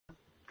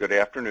good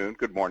afternoon,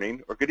 good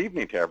morning, or good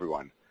evening to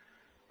everyone.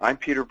 I'm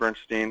Peter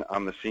Bernstein.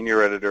 I'm the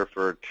Senior Editor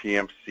for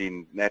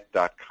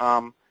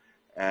tmcnet.com,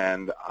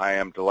 and I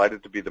am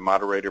delighted to be the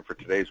moderator for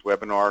today's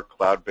webinar,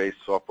 Cloud-Based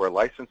Software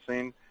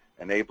Licensing,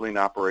 Enabling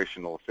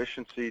Operational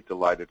Efficiency,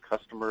 Delighted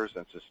Customers,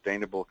 and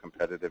Sustainable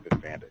Competitive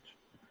Advantage.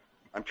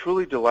 I'm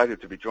truly delighted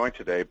to be joined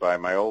today by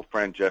my old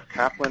friend Jeff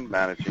Kaplan,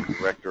 Managing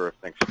Director of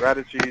Think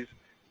Strategies,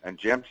 and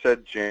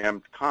Jamsed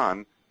Jamd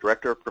Khan,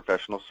 Director of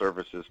Professional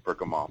Services for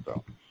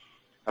Gemalto.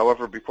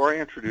 However, before I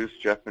introduce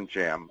Jeff and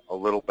Jam, a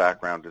little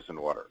background is in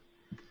order.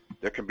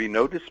 There can be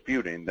no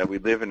disputing that we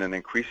live in an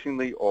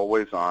increasingly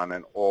always-on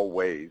and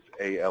always,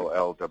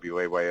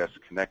 ALLWAYS,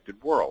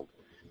 connected world,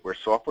 where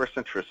software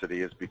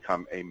centricity has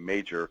become a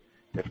major,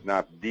 if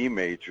not the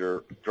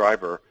major,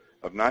 driver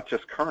of not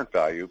just current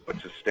value,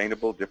 but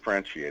sustainable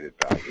differentiated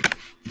value.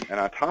 And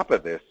on top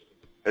of this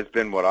has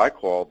been what I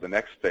call the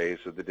next phase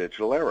of the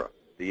digital era,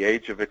 the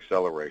age of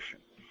acceleration,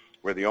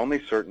 where the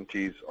only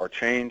certainties are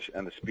change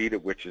and the speed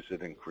at which is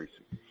it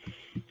increasing.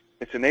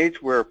 It's an age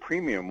where a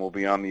premium will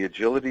be on the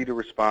agility to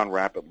respond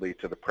rapidly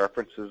to the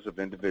preferences of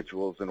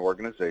individuals and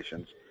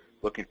organizations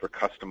looking for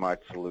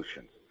customized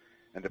solutions.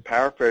 And to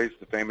paraphrase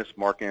the famous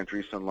Mark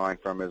Andreessen line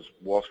from his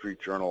Wall Street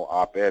Journal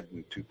op-ed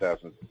in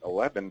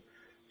 2011,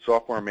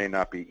 software may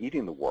not be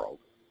eating the world,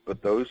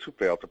 but those who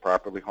fail to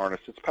properly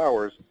harness its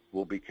powers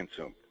will be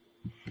consumed.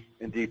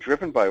 Indeed,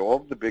 driven by all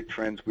of the big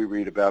trends we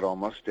read about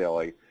almost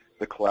daily,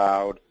 the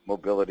cloud,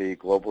 mobility,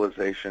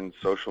 globalization,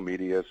 social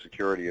media,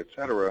 security,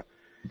 etc.,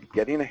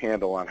 getting a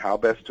handle on how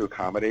best to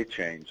accommodate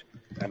change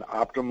and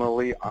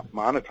optimally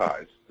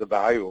monetize the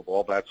value of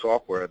all that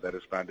software that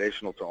is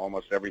foundational to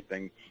almost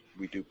everything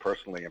we do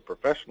personally and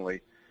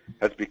professionally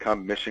has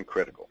become mission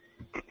critical.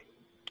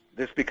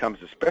 This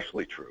becomes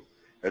especially true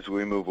as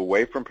we move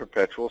away from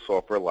perpetual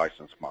software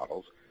license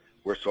models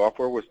where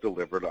software was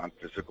delivered on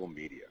physical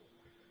media.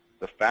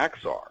 The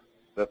facts are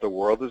that the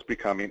world is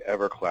becoming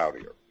ever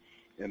cloudier.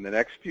 In the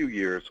next few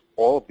years,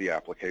 all of the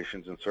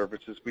applications and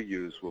services we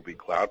use will be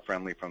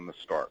cloud-friendly from the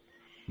start.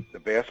 The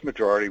vast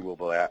majority will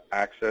be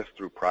accessed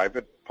through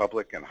private,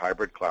 public, and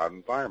hybrid cloud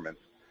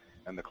environments,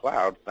 and the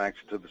cloud, thanks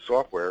to the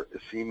software,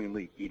 is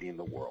seemingly eating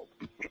the world.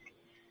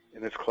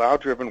 In this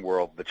cloud-driven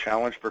world, the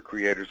challenge for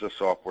creators of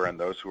software and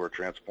those who are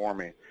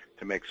transforming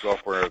to make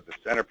software the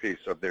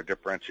centerpiece of their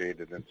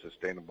differentiated and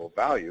sustainable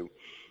value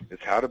is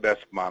how to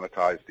best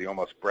monetize the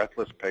almost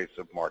breathless pace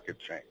of market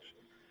change.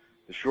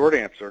 The short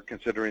answer,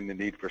 considering the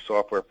need for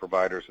software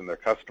providers and their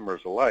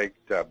customers alike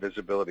to have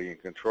visibility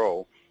and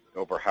control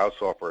over how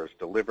software is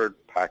delivered,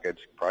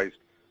 packaged, priced,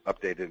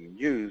 updated, and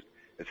used,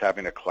 is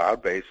having a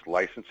cloud-based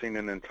licensing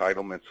and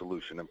entitlement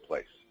solution in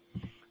place.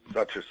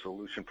 Such a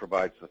solution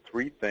provides the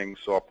three things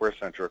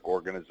software-centric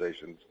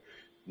organizations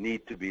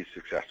need to be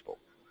successful: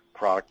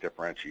 product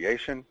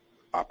differentiation,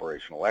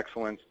 operational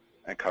excellence,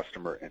 and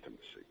customer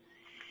intimacy.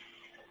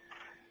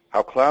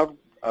 How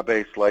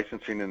cloud-based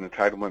licensing and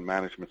entitlement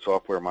management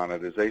software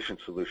monetization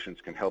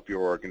solutions can help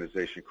your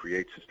organization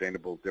create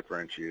sustainable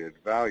differentiated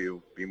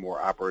value, be more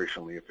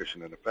operationally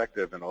efficient and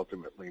effective, and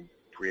ultimately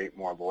create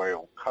more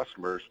loyal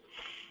customers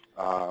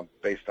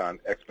based on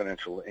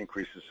exponential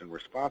increases in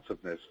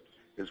responsiveness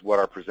is what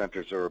our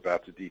presenters are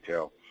about to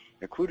detail,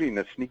 including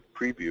a sneak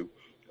preview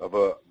of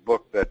a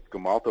book that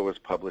Gemalto is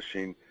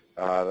publishing,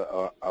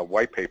 a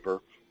white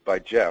paper by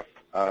Jeff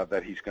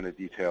that he's going to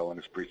detail in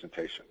his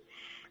presentation.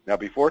 Now,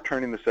 before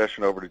turning the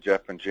session over to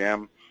Jeff and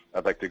Jam,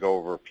 I'd like to go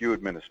over a few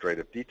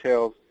administrative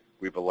details.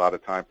 We have a lot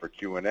of time for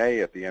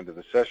Q&A at the end of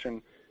the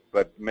session,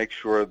 but make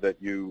sure that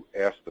you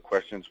ask the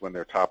questions when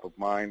they're top of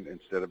mind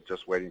instead of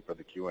just waiting for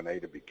the Q&A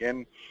to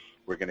begin.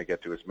 We're going to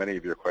get to as many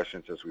of your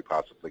questions as we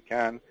possibly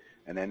can,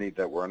 and any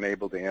that we're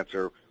unable to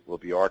answer will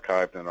be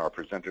archived, and our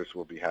presenters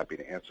will be happy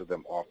to answer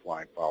them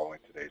offline following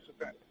today's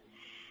event.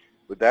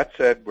 With that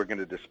said, we're going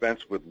to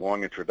dispense with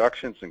long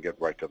introductions and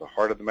get right to the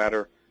heart of the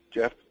matter.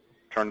 Jeff,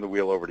 turn the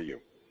wheel over to you.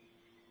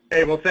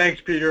 Hey, well,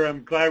 thanks, Peter.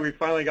 I'm glad we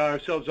finally got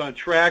ourselves on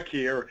track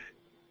here.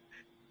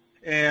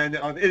 And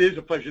it is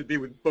a pleasure to be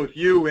with both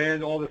you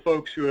and all the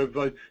folks who have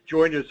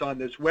joined us on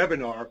this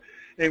webinar.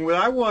 And what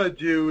I want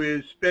to do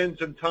is spend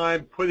some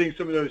time putting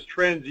some of those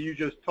trends that you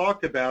just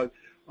talked about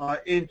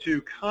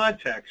into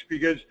context,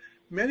 because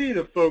many of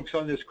the folks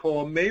on this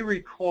call may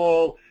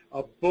recall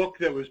a book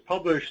that was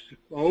published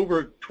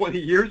over 20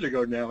 years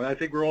ago now, and I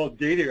think we're all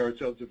dating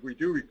ourselves if we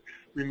do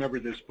remember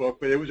this book,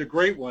 but it was a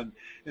great one.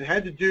 It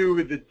had to do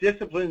with the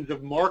disciplines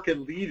of market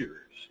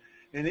leaders.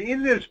 And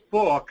in this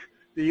book,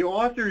 the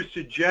authors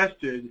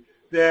suggested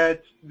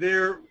that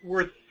there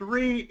were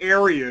three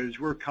areas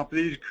where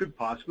companies could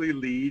possibly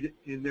lead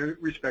in their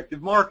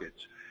respective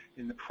markets: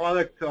 in the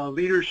product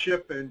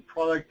leadership and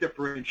product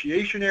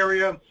differentiation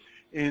area,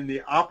 in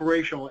the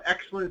operational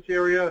excellence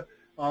area,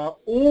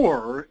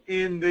 or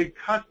in the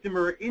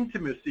customer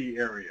intimacy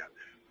area.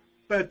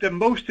 But the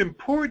most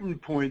important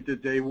point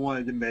that they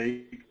wanted to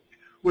make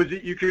was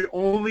that you could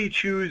only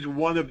choose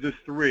one of the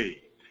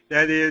three.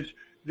 That is,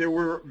 there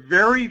were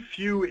very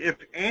few, if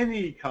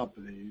any,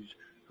 companies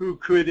who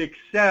could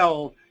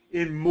excel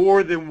in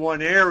more than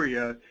one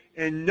area,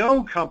 and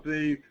no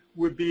company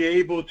would be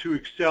able to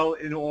excel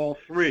in all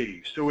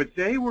three. So what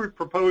they were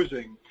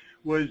proposing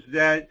was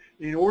that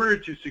in order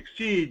to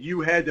succeed,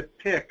 you had to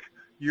pick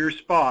your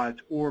spot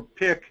or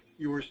pick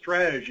your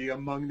strategy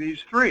among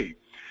these three.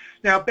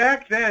 Now,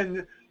 back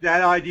then,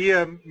 that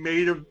idea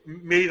made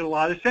a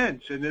lot of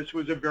sense, and this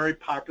was a very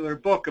popular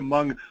book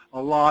among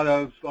a lot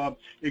of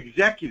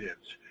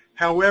executives.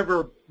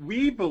 However,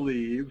 we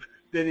believe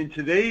that in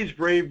today's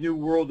brave new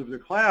world of the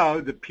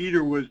cloud that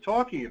Peter was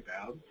talking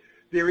about,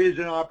 there is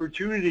an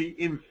opportunity,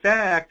 in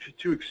fact,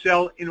 to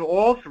excel in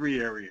all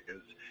three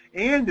areas.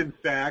 And, in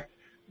fact,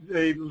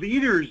 the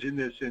leaders in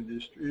this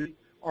industry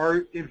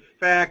are, in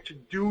fact,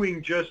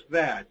 doing just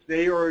that.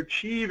 They are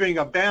achieving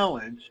a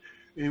balance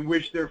in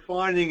which they're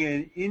finding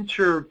an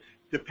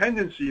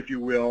interdependency, if you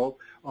will,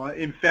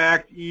 in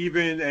fact,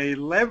 even a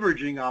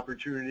leveraging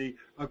opportunity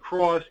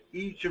across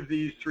each of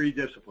these three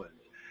disciplines.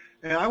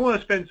 And I want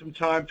to spend some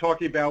time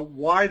talking about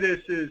why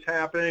this is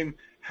happening,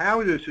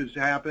 how this is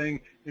happening,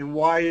 and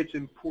why it's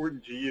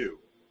important to you.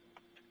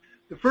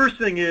 The first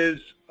thing is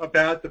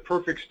about the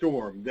perfect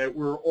storm that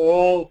we're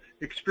all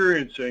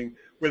experiencing,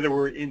 whether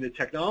we're in the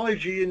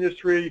technology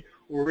industry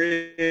or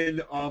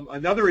in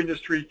another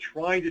industry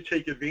trying to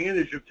take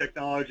advantage of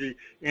technology.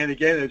 And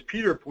again, as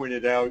Peter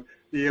pointed out,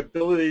 the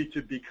ability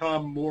to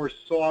become more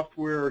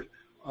software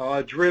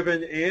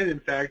driven and, in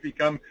fact,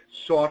 become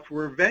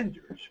software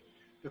vendors.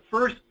 The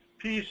first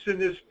piece in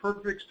this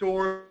perfect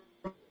storm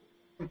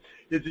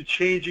is the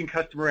changing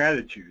customer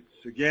attitudes.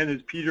 Again,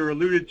 as Peter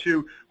alluded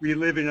to, we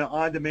live in an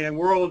on-demand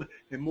world,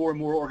 and more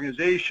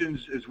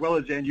organizations, as well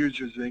as end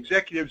users and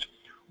executives,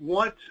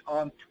 want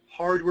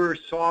hardware,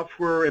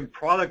 software, and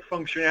product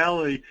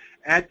functionality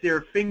at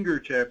their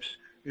fingertips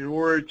in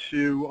order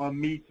to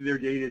meet their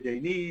day-to-day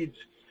needs.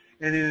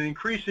 And in an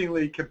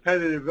increasingly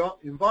competitive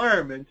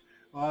environment,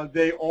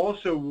 they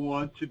also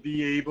want to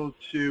be able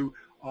to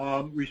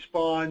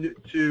respond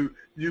to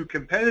new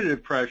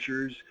competitive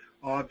pressures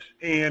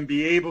and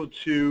be able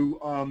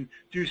to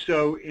do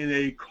so in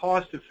a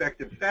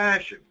cost-effective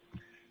fashion.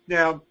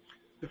 Now,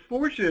 the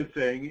fortunate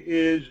thing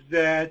is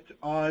that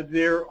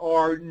there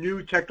are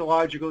new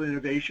technological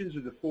innovations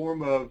in the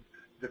form of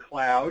the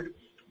cloud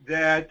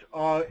that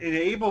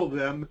enable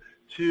them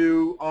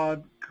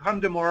to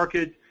come to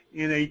market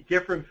in a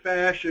different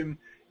fashion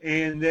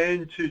and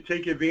then to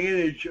take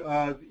advantage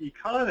of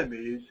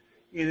economies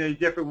in a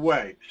different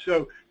way.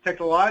 So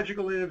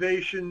technological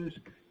innovations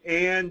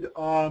and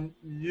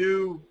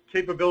new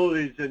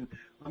capabilities, and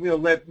I'm going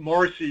to let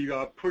Marcy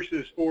push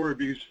this forward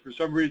because for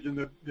some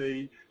reason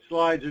the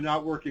slides are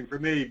not working for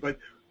me. But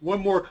one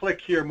more click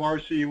here,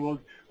 Marcy, and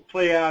we'll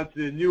play out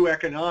the new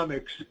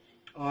economics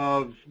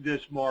of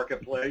this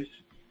marketplace,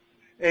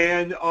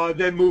 and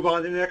then move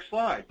on to the next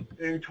slide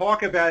and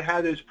talk about how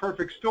this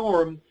perfect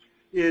storm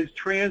is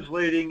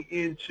translating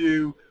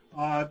into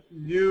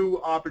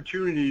new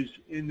opportunities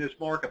in this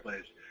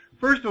marketplace.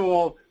 First of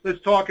all, let's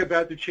talk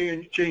about the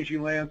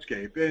changing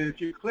landscape. And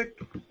if you click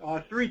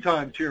 3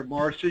 times here,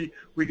 Marcy,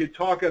 we could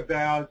talk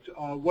about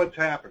what's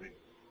happening.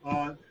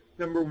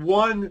 Number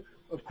one,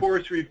 of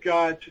course, we've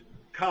got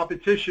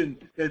competition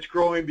that's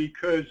growing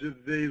because of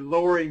the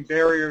lowering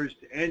barriers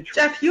to entry.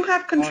 Jeff, you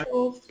have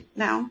controls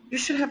now. You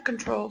should have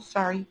controls.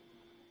 Sorry.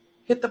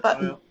 Hit the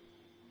button.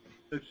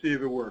 Let's see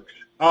if it works.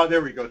 Oh,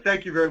 there we go.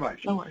 Thank you very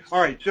much. No worries. All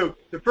right, so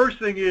the first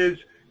thing is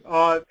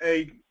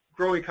a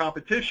growing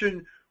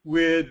competition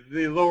with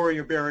the lowering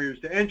of barriers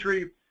to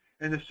entry.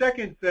 And the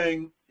second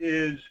thing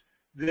is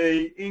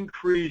the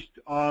increased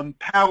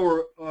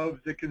power of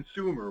the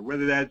consumer,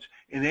 whether that's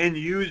an end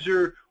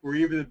user or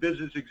even a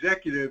business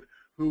executive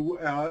who,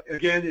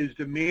 again, is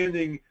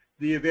demanding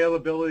the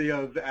availability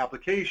of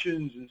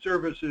applications and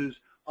services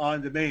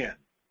on demand.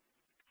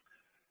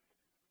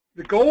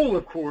 The goal,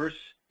 of course,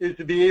 is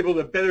to be able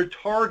to better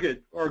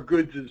target our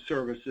goods and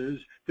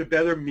services to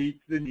better meet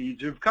the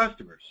needs of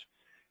customers.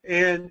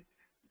 And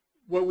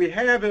what we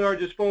have at our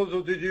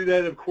disposal to do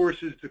that, of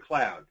course, is the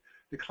cloud.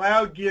 The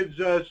cloud gives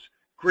us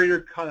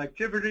greater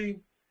connectivity.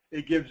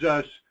 It gives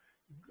us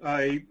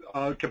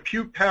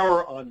compute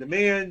power on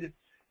demand.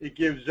 It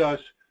gives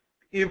us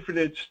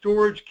infinite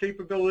storage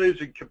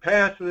capabilities and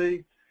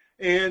capacity.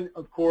 And,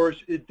 of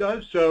course, it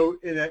does so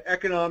in an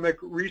economic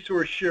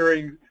resource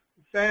sharing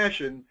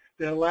fashion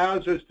that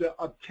allows us to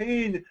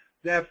obtain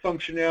that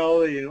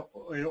functionality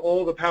and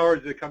all the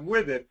powers that come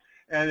with it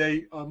at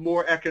a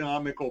more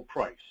economical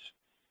price.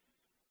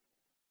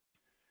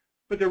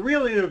 But the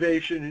real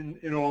innovation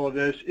in all of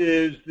this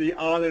is the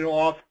on and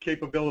off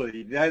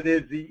capability. That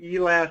is the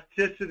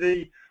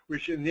elasticity,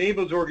 which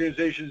enables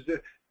organizations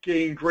to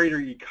gain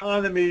greater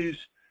economies,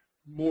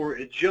 more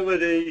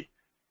agility,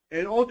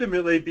 and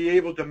ultimately be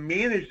able to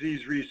manage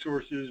these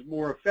resources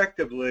more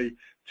effectively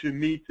to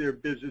meet their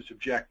business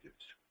objectives.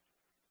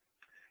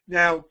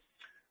 Now,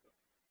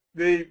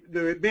 the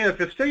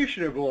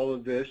manifestation of all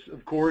of this,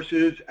 of course,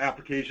 is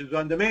applications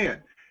on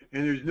demand.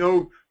 And there's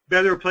no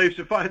better place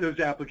to find those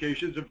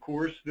applications, of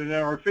course, than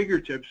at our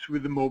fingertips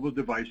with the mobile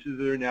devices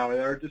that are now at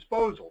our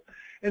disposal.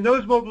 And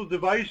those mobile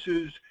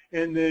devices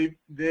and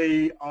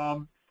the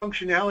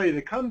functionality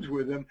that comes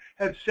with them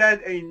have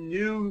set a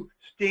new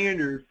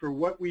standard for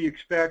what we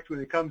expect when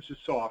it comes to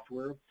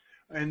software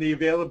and the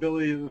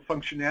availability of the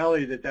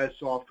functionality that that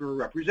software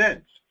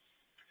represents.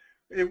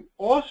 It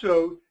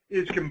also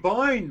is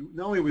combined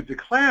not only with the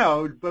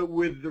cloud, but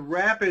with the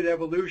rapid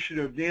evolution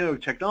of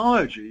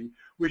nanotechnology,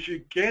 which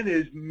again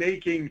is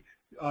making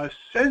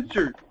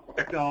sensor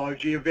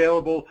technology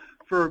available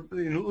for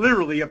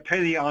literally a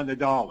penny on the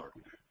dollar.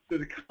 So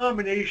the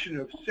combination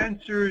of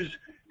sensors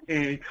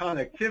and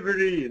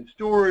connectivity and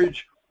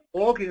storage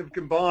all can have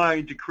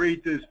combined to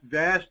create this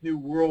vast new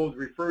world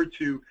referred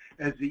to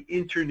as the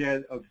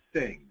Internet of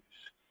Things.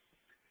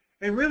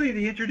 And really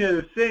the Internet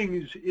of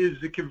Things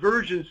is the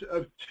convergence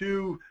of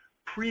two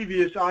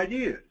previous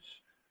ideas.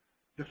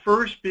 The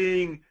first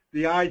being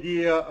the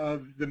idea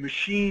of the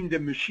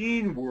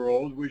machine-to-machine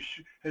world,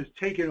 which has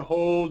taken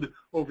hold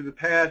over the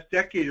past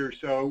decade or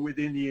so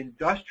within the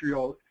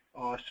industrial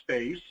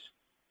space.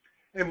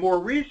 And more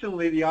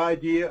recently, the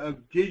idea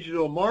of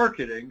digital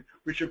marketing,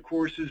 which of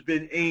course has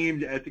been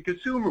aimed at the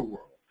consumer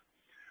world.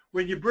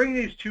 When you bring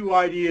these two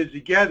ideas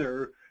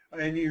together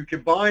and you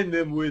combine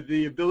them with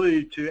the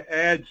ability to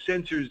add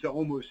sensors to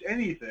almost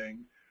anything,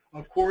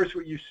 of course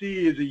what you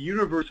see is a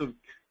universe of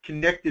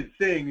connected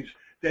things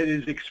that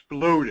is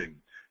exploding.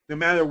 No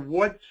matter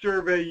what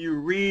survey you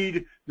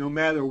read, no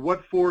matter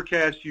what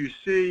forecast you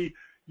see,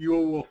 you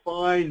will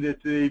find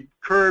that the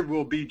curve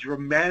will be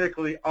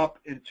dramatically up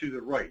and to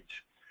the right.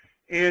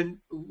 And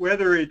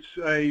whether it's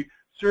a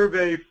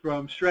survey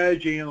from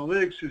Strategy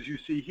Analytics, as you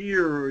see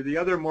here, or the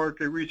other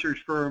market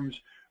research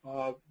firms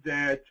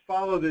that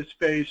follow this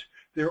space,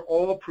 they're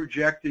all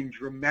projecting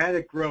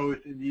dramatic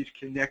growth in these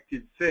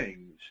connected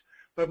things.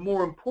 But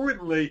more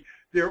importantly,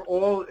 they're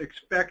all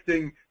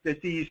expecting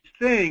that these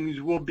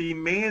things will be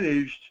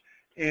managed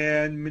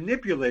and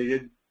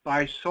manipulated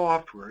by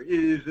software. It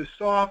is the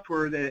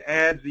software that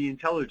adds the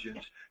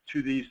intelligence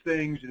to these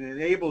things and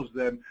enables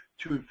them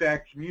to, in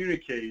fact,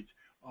 communicate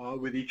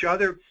with each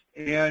other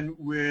and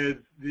with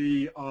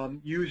the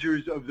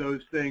users of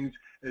those things,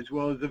 as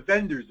well as the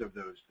vendors of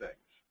those things.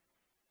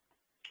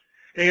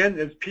 And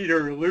as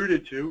Peter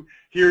alluded to,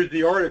 here's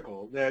the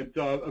article that,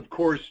 of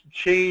course,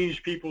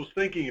 changed people's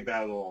thinking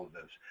about all of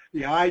this.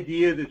 The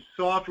idea that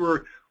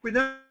software would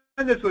not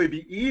necessarily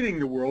be eating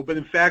the world, but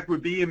in fact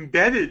would be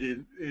embedded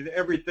in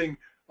everything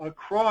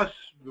across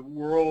the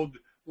world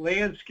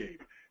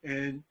landscape.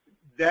 And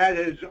that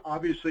has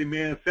obviously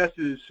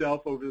manifested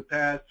itself over the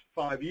past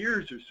 5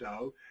 years or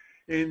so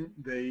in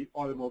the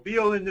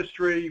automobile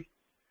industry,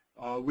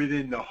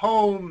 within the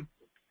home,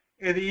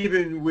 and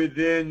even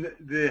within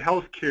the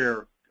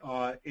healthcare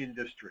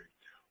industry,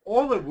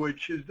 all of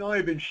which has not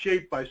only been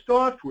shaped by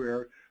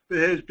software, but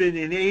has been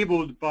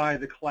enabled by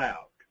the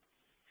cloud.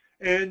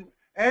 And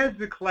as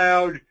the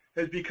cloud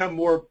has become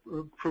more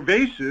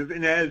pervasive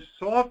and as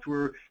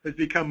software has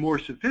become more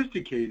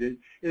sophisticated,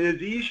 it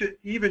has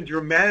even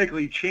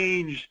dramatically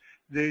changed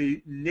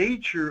the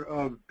nature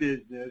of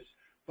business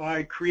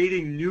by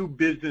creating new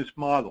business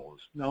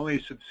models, not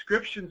only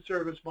subscription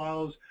service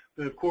models,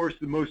 but of course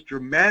the most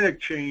dramatic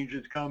change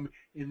has come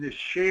in the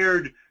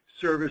shared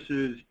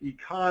services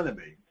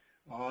economy.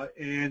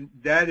 And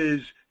that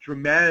is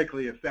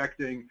dramatically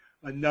affecting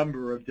a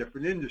number of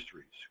different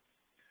industries.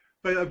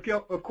 But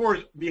of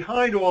course,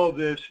 behind all of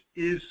this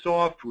is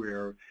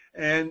software,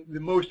 and the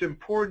most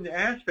important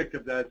aspect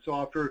of that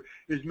software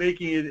is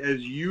making it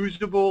as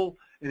usable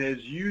and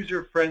as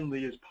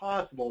user-friendly as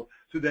possible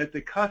so that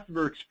the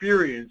customer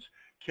experience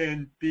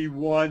can be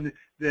one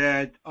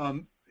that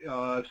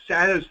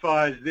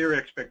satisfies their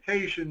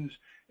expectations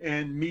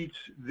and meets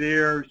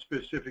their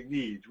specific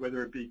needs,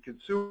 whether it be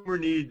consumer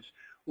needs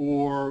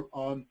or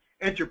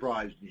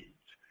enterprise needs.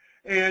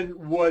 And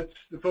what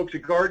the folks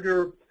at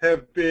Gartner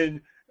have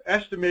been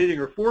estimating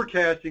or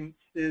forecasting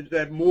is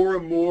that more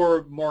and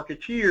more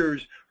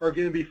marketeers are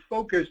going to be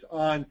focused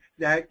on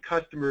that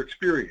customer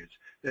experience.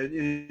 That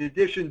in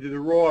addition to the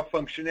raw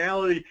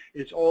functionality,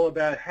 it's all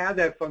about how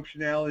that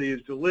functionality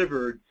is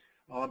delivered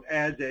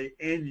as an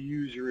end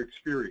user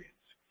experience.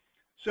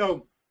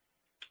 So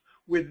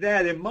with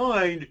that in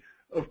mind,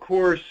 of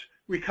course,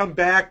 we come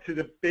back to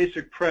the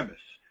basic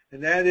premise,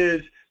 and that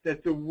is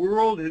that the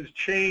world has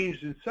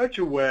changed in such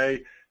a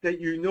way that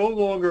you no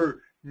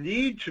longer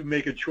need to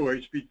make a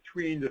choice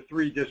between the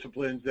three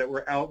disciplines that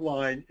were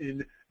outlined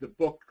in the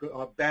book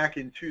back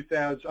in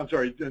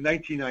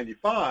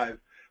 1995.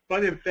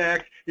 But in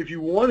fact, if you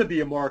want to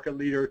be a market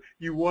leader,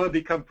 you want to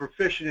become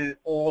proficient in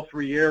all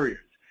three areas.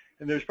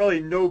 And there's probably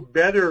no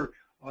better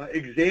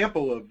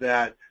example of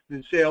that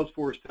than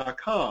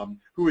Salesforce.com,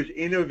 who has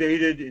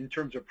innovated in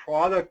terms of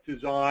product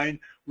design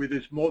with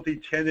its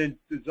multi-tenant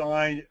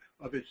design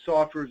of its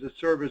software as a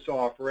service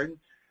offering.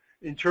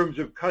 In terms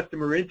of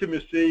customer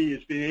intimacy,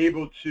 it's been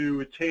able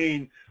to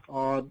attain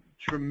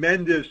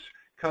tremendous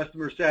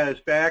customer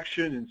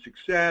satisfaction and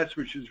success,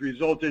 which has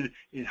resulted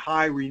in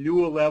high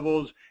renewal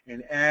levels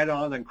and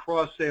add-on and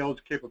cross-sales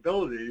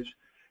capabilities.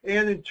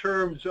 And in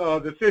terms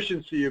of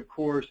efficiency, of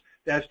course,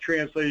 that's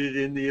translated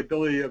in the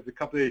ability of the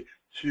company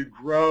to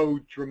grow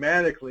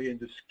dramatically and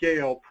to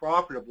scale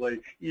profitably,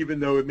 even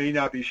though it may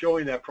not be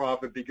showing that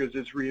profit because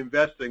it's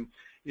reinvesting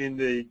in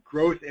the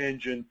growth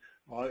engine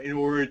in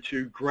order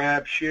to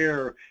grab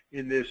share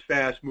in this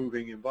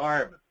fast-moving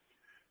environment.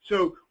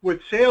 So what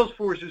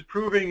Salesforce is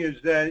proving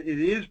is that it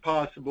is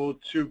possible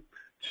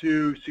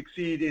to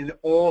succeed in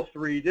all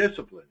three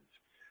disciplines.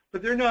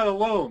 But they're not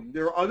alone.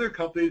 There are other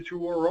companies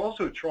who are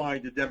also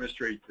trying to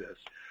demonstrate this.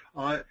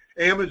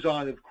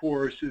 Amazon, of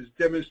course, is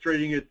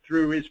demonstrating it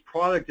through its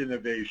product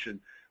innovation,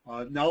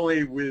 not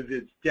only with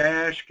its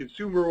Dash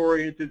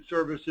consumer-oriented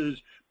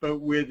services, but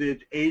with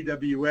its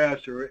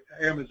AWS or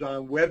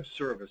Amazon Web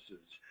Services.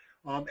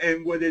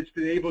 And what it's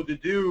been able to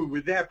do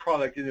with that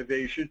product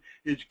innovation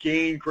is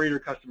gain greater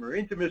customer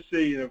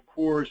intimacy and, of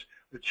course,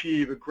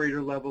 achieve a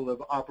greater level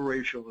of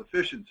operational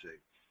efficiency.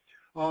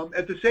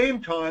 At the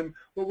same time,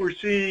 what we're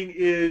seeing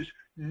is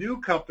new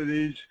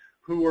companies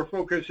who are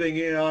focusing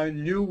in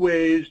on new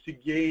ways to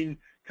gain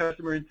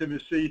customer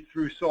intimacy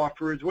through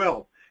software as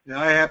well. And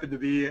I happen to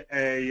be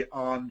a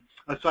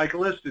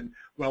cyclist, and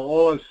while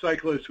all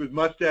cyclists with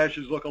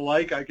mustaches look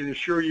alike, I can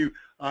assure you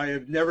I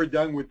have never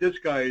done what this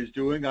guy is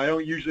doing. I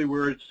don't usually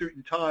wear a suit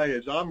and tie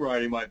as I'm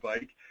riding my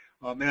bike,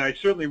 and I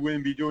certainly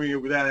wouldn't be doing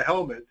it without a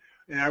helmet,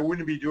 and I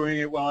wouldn't be doing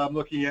it while I'm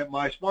looking at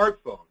my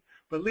smartphone.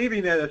 But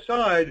leaving that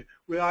aside,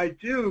 what I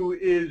do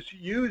is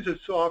use a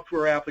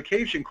software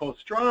application called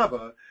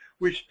Strava,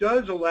 which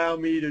does allow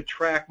me to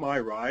track my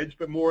rides,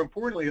 but more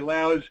importantly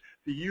allows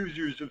the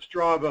users of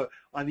Strava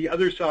on the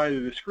other side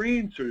of the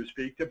screen, so to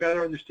speak, to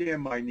better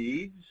understand my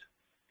needs,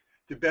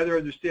 to better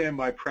understand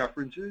my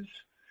preferences,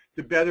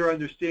 to better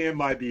understand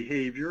my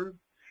behavior,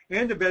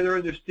 and to better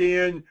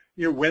understand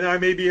when I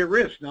may be at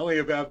risk, not only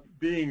about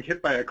being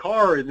hit by a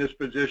car in this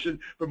position,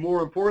 but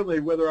more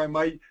importantly, whether I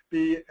might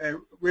be at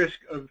risk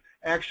of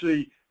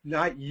actually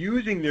not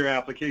using their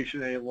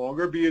application any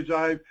longer because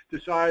I've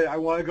decided I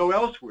want to go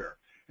elsewhere.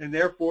 And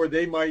therefore,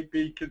 they might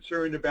be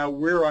concerned about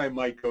where I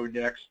might go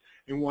next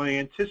and want to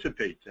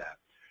anticipate that.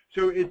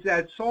 So it's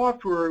that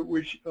software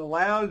which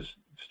allows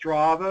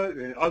Strava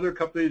and other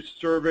companies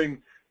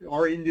serving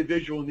our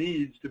individual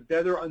needs to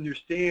better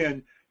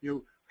understand,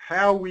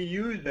 how we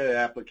use that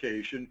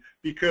application,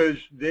 because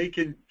they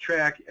can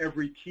track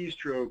every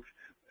keystroke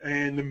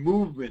and the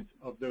movement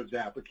of those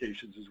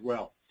applications as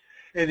well.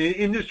 And in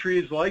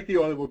industries like the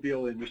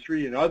automobile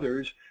industry and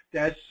others,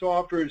 that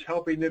software is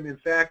helping them, in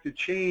fact, to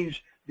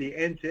change the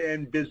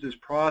end-to-end business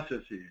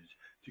processes,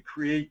 to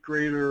create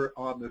greater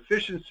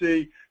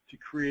efficiency, to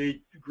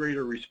create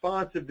greater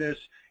responsiveness,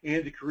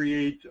 and to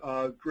create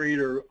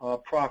greater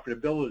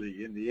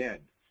profitability in the end.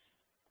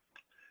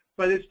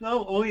 But it's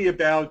not only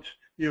about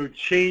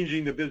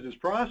changing the business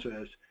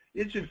process,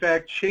 it's in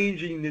fact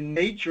changing the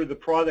nature of the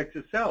product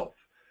itself.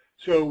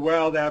 So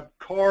while that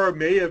car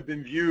may have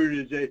been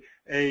viewed as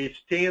a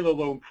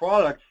standalone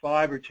product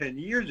 5 or 10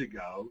 years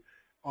ago,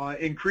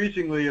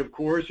 increasingly, of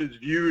course, it's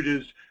viewed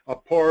as a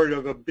part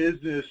of a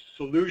business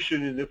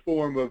solution in the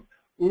form of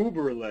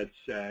Uber, let's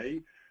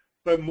say.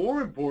 But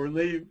more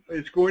importantly,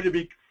 it's going to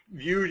be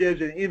viewed as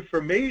an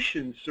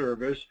information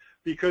service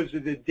because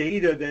of the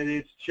data that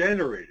it's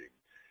generating.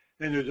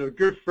 And there's a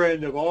good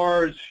friend of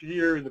ours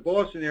here in the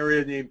Boston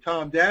area named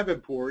Tom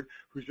Davenport,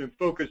 who's been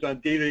focused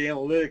on data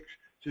analytics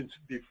since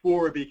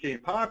before it became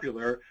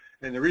popular.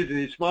 And the reason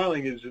he's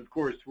smiling is, of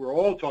course, we're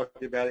all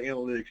talking about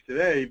analytics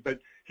today, but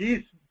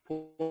he's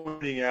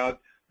pointing out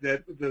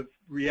that the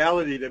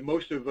reality that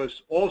most of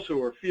us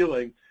also are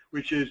feeling,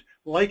 which is,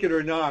 like it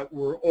or not,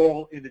 we're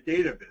all in the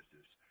data business.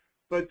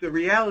 But the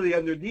reality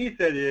underneath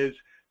that is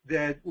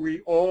that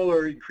we all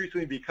are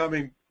increasingly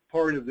becoming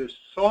part of this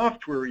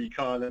software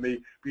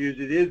economy, because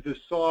it is the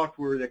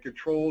software that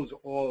controls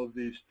all of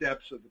these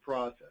steps of the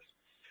process.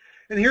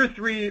 And here are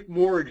 3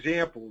 more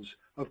examples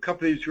of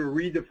companies who are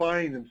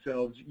redefining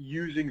themselves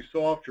using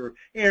software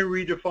and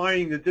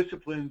redefining the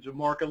disciplines of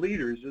market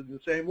leaders in the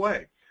same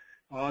way.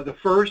 The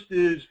first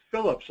is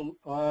Philips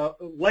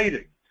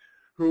Lighting,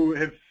 who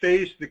have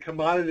faced the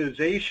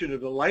commoditization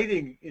of the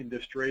lighting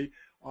industry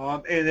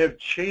and have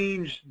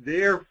changed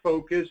their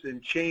focus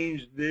and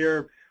changed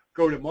their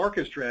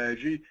go-to-market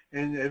strategy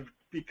and have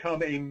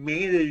become a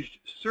managed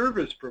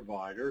service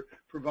provider,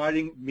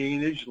 providing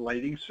managed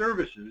lighting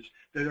services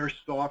that are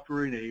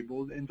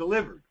software-enabled and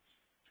delivered.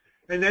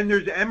 And then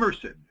there's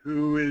Emerson,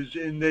 who is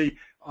in the,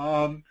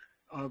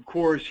 of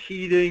course,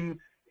 heating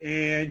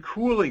and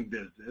cooling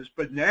business,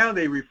 but now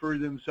they refer to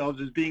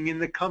themselves as being in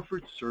the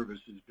comfort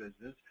services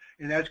business,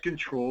 and that's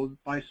controlled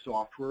by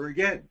software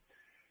again.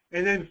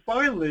 And then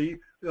finally,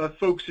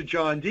 folks at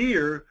John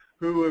Deere,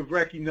 who have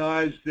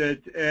recognized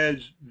that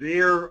as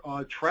their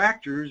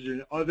tractors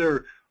and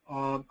other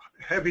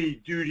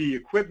heavy-duty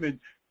equipment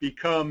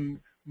become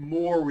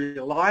more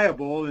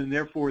reliable and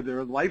therefore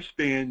their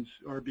lifespans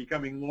are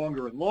becoming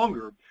longer and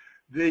longer,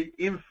 the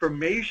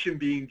information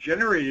being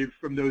generated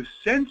from those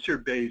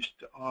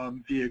sensor-based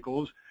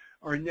vehicles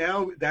are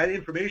now, that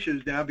information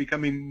is now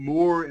becoming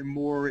more and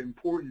more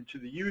important to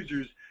the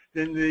users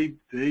than the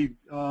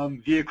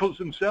vehicles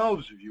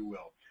themselves, if you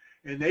will.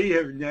 And they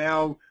are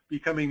now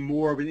becoming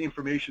more of an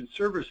information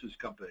services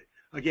company.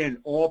 Again,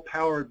 all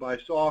powered by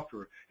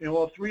software. And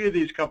all three of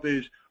these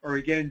companies are,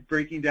 again,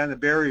 breaking down the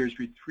barriers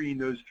between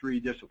those three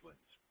disciplines.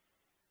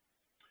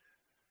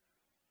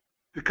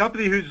 The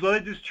company who's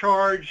led this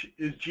charge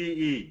is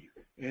GE.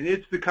 And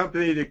it's the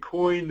company that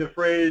coined the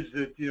phrase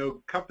that,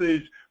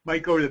 companies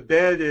might go to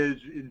bed as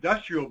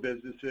industrial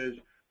businesses,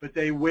 but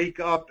they wake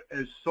up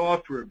as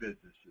software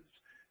businesses.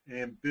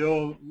 And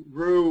Bill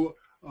Rue,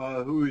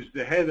 who is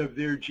the head of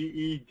their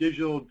GE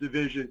digital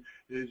division,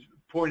 is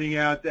pointing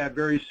out that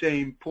very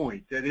same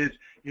point. That is,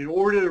 in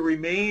order to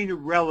remain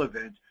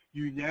relevant,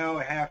 you now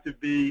have to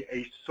be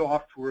a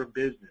software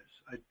business,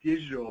 a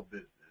digital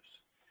business.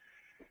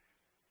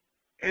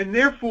 And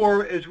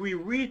therefore, as we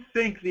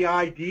rethink the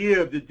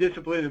idea of the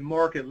discipline of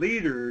market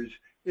leaders,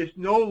 it's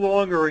no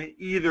longer an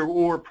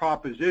either-or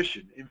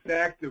proposition. In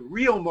fact, the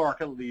real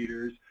market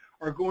leaders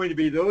are going to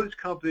be those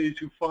companies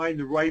who find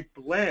the right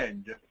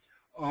blend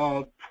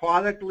of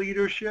product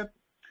leadership,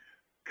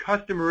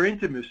 customer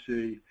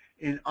intimacy,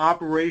 and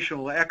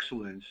operational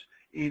excellence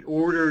in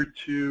order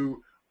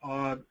to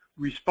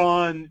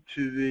respond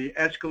to the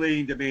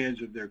escalating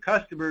demands of their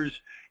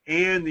customers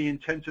and the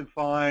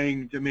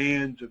intensifying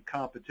demands of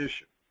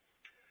competition.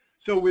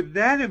 So with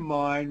that in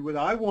mind, what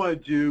I want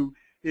to do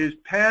is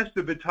pass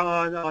the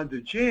baton on to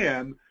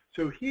Jam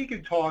so he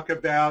can talk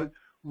about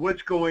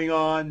what's going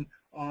on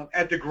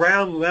at the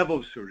ground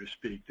level, so to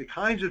speak, the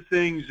kinds of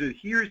things that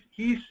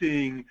he's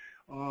seeing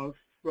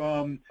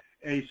from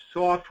a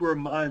software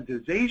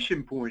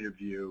monetization point of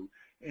view,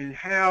 and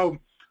how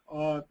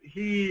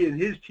he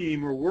and his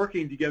team are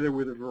working together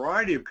with a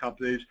variety of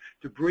companies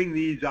to bring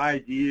these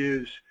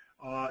ideas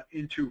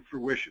into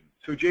fruition.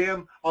 So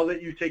Jam, I'll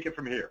let you take it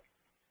from here.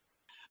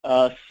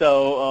 As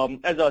I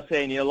was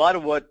saying, a lot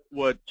of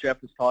what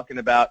Jeff was talking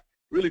about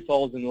really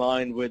falls in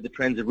line with the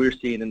trends that we're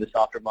seeing in the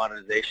software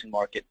monetization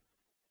market.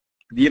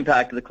 The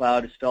impact of the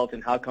cloud is felt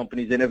in how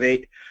companies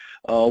innovate,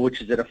 which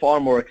is at a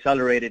far more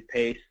accelerated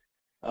pace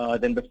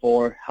than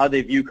before, how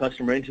they view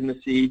customer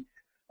intimacy,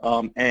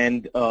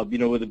 and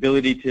with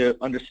ability to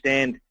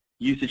understand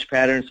usage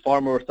patterns far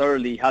more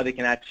thoroughly, how they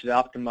can actually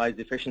optimize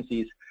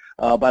efficiencies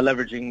by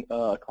leveraging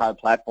a cloud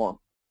platform.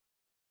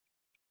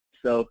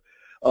 So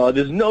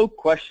there's no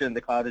question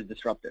the cloud is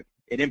disruptive.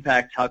 It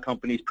impacts how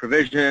companies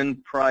provision,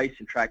 price,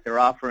 and track their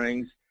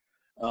offerings.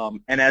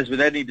 And as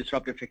with any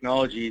disruptive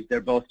technologies,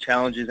 they're both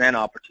challenges and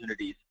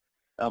opportunities.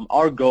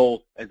 Our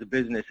goal as a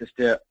business is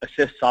to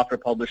assist software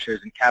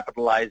publishers in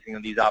capitalizing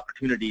on these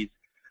opportunities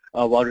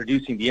while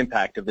reducing the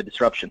impact of the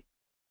disruption.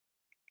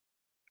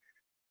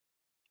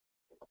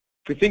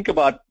 If we think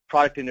about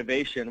product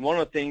innovation, one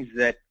of the things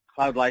that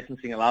cloud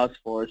licensing allows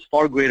for is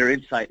far greater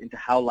insight into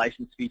how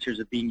licensed features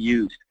are being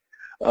used.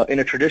 In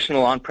a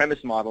traditional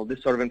on-premise model,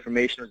 this sort of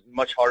information is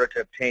much harder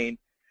to obtain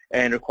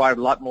and required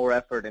a lot more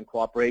effort and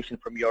cooperation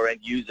from your end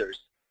users.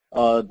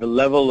 The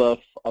level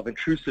of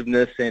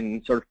intrusiveness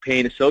and sort of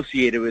pain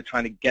associated with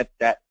trying to get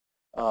that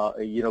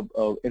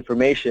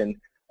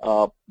information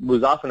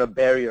was often a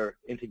barrier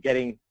into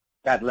getting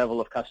that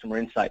level of customer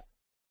insight.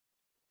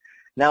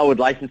 Now with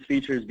licensed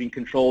features being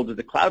controlled with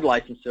the cloud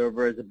license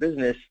server as a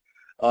business,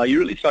 you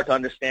really start to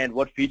understand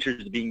what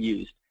features are being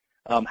used,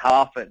 how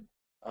often,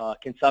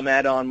 can some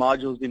add-on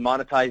modules be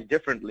monetized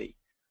differently.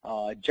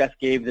 Jeff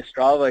gave the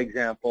Strava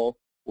example.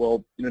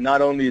 Well,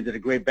 not only is it a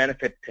great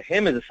benefit to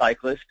him as a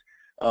cyclist,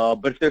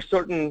 but if there's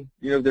certain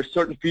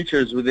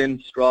features within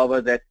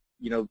Strava that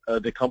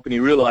the company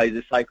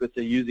realizes cyclists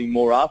are using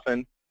more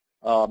often,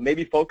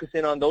 maybe focus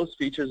in on those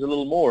features a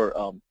little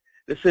more.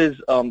 This is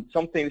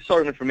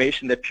sort of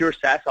information that pure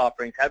SaaS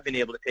offerings have been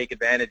able to take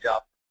advantage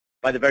of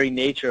by the very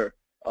nature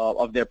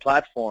of their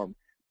platform.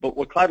 But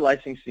what cloud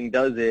licensing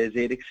does is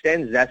it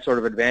extends that sort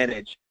of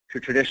advantage to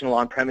traditional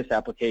on-premise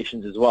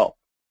applications as well.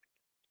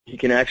 You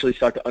can actually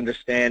start to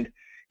understand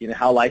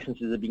how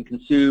licenses are being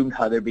consumed,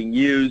 how they're being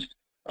used,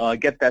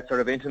 get that sort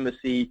of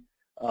intimacy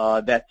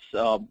that's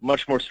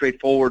much more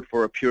straightforward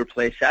for a pure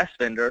play SaaS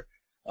vendor,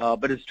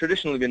 but it's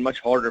traditionally been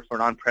much harder for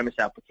an on-premise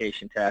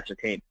application to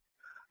ascertain.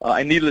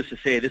 And needless to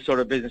say, this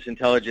sort of business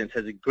intelligence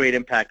has a great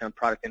impact on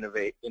product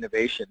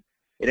innovation.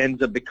 It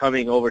ends up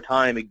becoming, over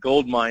time, a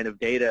goldmine of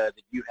data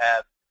that you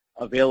have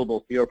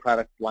available for your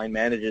product line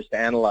managers to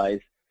analyze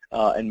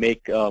and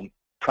make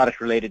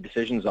product-related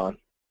decisions on.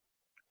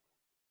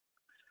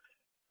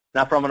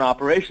 Now, from an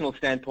operational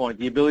standpoint,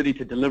 the ability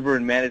to deliver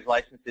and manage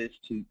licenses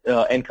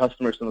to end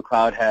customers from the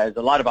cloud has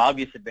a lot of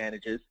obvious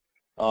advantages.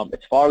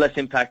 It's far less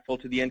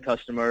impactful to the end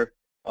customer.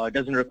 It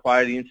doesn't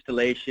require the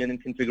installation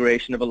and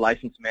configuration of a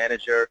license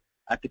manager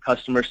at the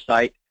customer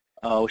site,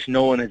 which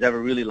no one has ever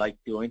really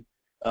liked doing.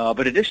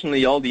 But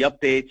additionally, all the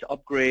updates,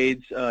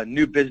 upgrades,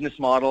 new business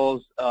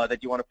models that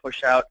you want to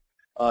push out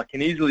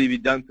can easily be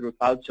done through a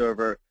cloud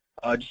server,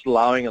 just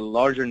allowing a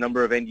larger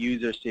number of end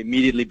users to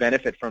immediately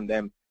benefit from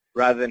them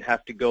rather than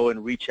have to go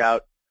and reach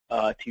out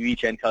to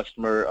each end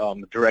customer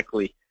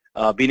directly.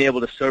 Being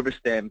able to service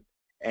them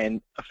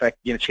and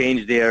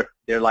change their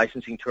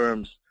licensing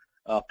terms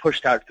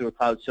pushed out through a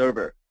cloud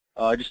server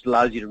just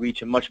allows you to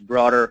reach a much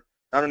broader,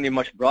 not only a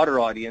much broader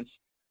audience,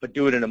 but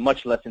do it in a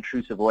much less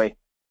intrusive way.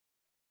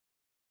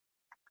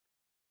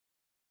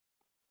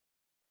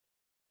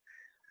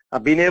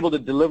 Being able to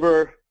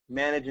deliver,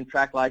 manage, and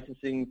track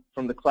licensing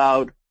from the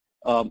cloud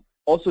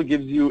also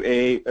gives you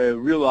a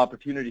real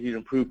opportunity to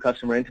improve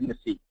customer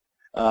intimacy.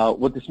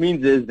 What this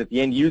means is that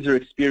the end user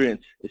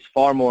experience is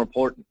far more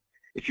important.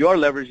 If you are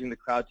leveraging the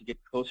cloud to get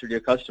closer to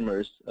your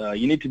customers,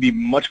 you need to be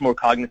much more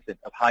cognizant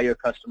of how your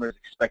customers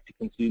expect to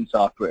consume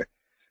software.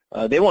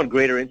 They want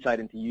greater insight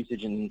into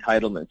usage and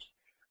entitlements.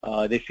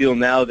 They feel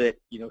now that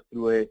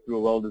through a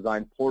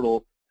well-designed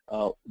portal,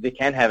 they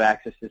can have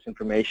access to this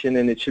information,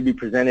 and it should be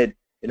presented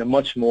in a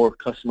much more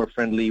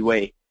customer-friendly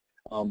way.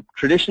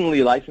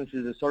 Traditionally,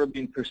 licenses have sort of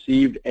been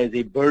perceived as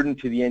a burden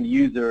to the end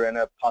user and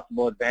a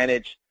possible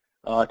advantage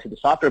to the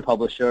software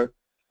publisher,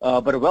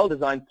 but a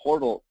well-designed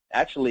portal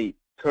actually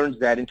turns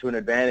that into an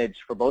advantage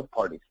for both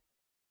parties.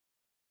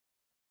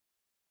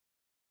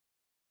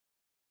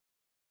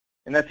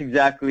 And that's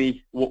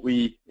exactly what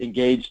we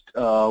engaged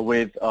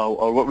with,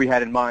 or what we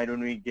had in mind when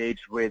we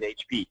engaged with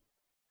HP.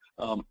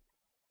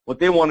 What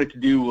they wanted to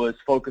do was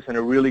focus on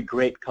a really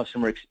great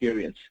customer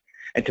experience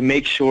and to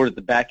make sure that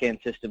the back-end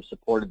system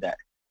supported that.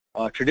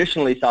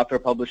 Traditionally, software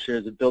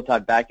publishers have built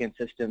out back-end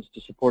systems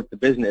to support the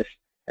business,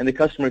 and the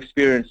customer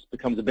experience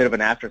becomes a bit of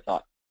an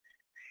afterthought.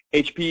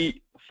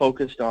 HP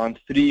focused on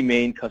three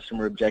main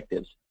customer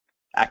objectives: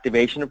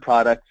 activation of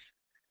products,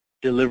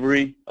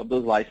 delivery of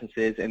those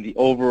licenses, and the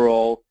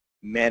overall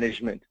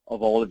management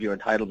of all of your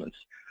entitlements.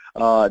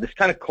 This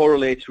kind of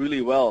correlates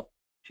really well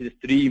to the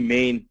three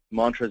main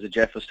mantras that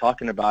Jeff was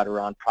talking about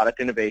around product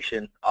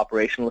innovation,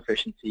 operational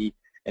efficiency,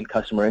 and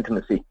customer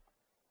intimacy.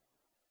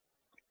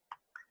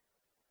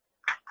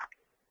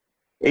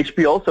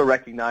 HP also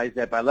recognized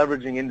that by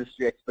leveraging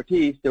industry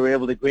expertise, they were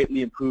able to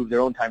greatly improve their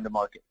own time to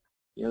market.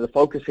 The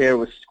focus here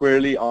was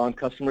squarely on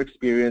customer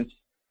experience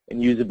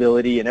and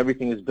usability, and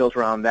everything was built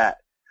around that.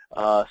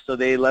 So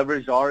they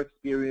leveraged our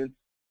experience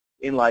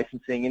in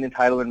licensing, in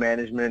entitlement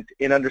management,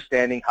 in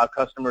understanding how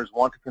customers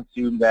want to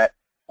consume that,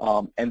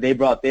 and they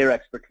brought their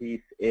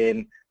expertise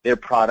in their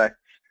products,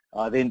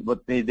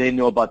 what they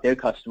know about their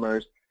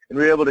customers, and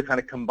we were able to kind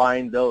of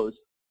combine those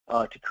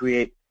to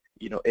create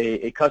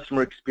a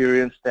customer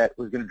experience that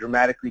was going to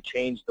dramatically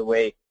change the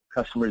way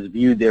customers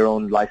viewed their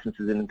own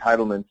licenses and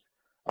entitlements.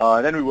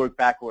 Then we worked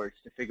backwards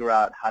to figure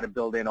out how to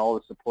build in all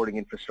the supporting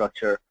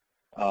infrastructure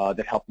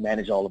that helped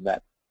manage all of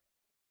that.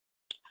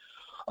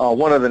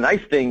 One of the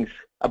nice things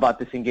about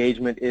this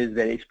engagement is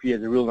that HP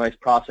has a real nice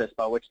process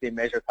by which they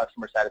measure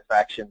customer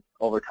satisfaction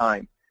over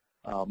time.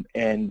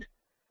 And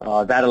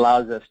that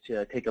allows us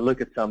to take a look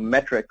at some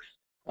metrics.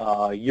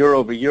 Year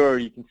over year,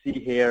 you can see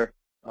here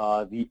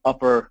the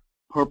upper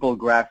purple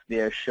graph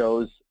there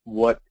shows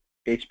what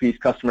HP's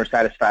customer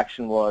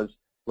satisfaction was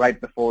right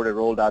before they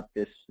rolled out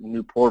this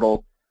new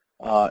portal.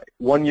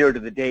 1 year to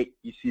the date,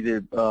 you see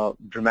the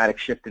dramatic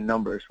shift in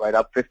numbers, right?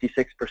 Up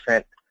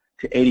 56%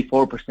 to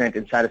 84%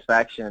 in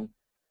satisfaction,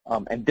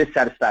 and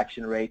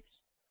dissatisfaction rates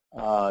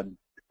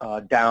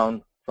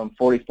down from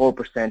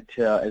 44%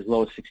 to as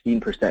low as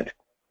 16%.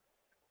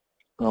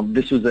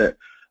 This was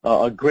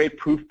a great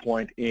proof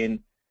point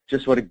in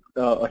just what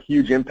a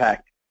huge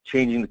impact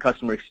changing the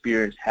customer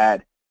experience had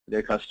for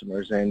their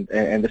customers, and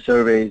the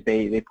surveys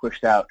they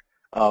pushed out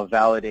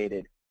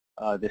validated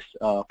this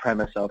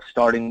premise of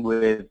starting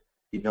with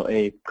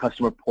a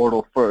customer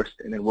portal first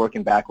and then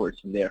working backwards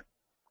from there.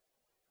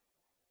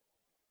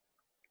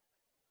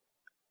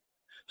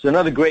 So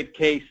another great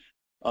case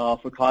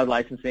for cloud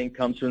licensing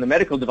comes from the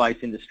medical device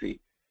industry,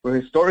 where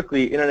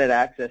historically internet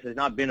access has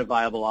not been a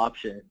viable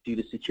option due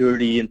to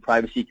security and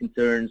privacy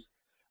concerns.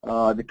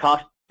 The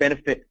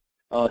cost-benefit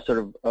sort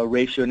of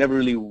ratio never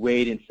really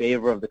weighed in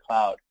favor of the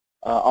cloud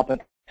up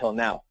until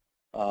now.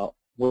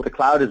 What the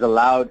cloud has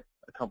allowed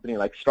a company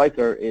like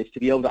Stryker is to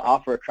be able to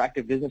offer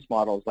attractive business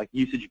models like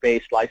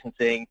usage-based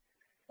licensing,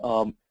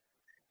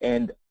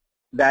 and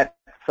that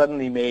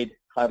suddenly made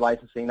cloud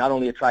licensing not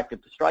only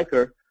attractive to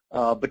Stryker,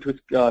 but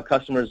to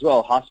customers as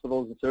well.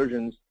 Hospitals and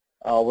surgeons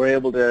were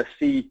able to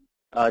see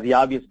the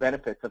obvious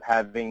benefits of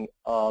having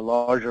a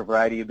larger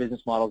variety of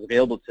business models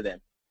available to them.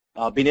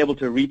 Being able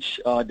to reach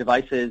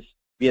devices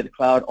via the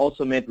cloud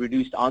also meant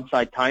reduced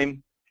on-site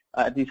time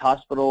at these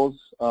hospitals,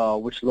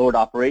 which lowered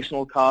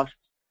operational costs,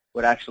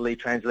 would actually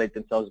translate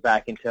themselves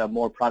back into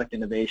more product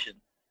innovation.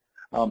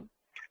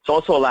 It's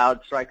also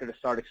allowed Stryker to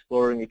start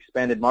exploring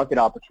expanded market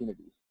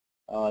opportunities.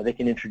 They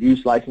can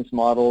introduce license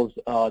models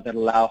that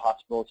allow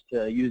hospitals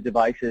to use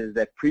devices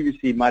that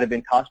previously might have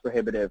been cost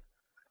prohibitive,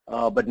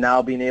 but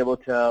now being able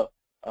to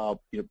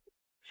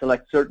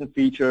select certain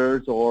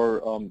features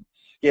or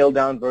scale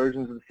down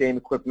versions of the same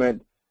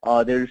equipment,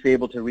 they're just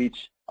able to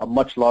reach a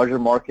much larger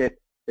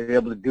market. They're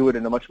able to do it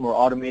in a much more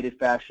automated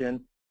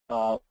fashion.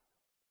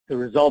 The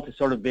result has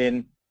sort of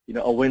been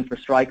a win for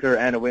Stryker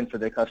and a win for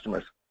their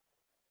customers.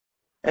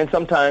 And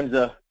sometimes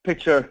a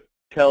picture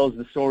tells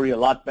the story a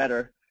lot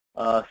better.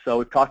 So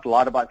we've talked a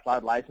lot about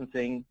cloud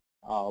licensing.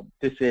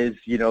 This is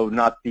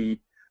not the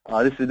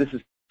this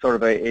is sort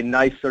of a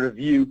nice sort of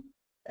view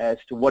as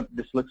to what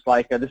this looks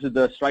like. This is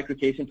the Stryker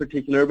case in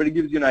particular, but it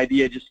gives you an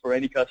idea just for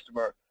any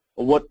customer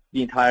of what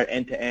the entire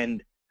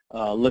end-to-end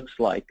looks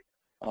like.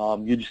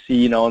 You just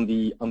see on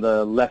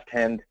the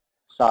left-hand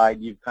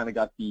side, you've kind of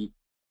got the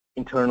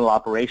internal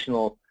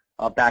operational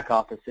back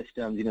office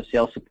systems,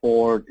 sales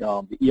support,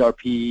 the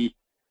ERP,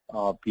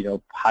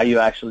 how you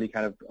actually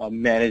kind of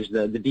manage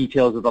the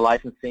details of the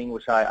licensing,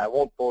 which I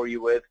won't bore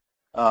you with.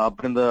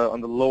 But on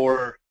the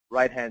lower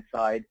right-hand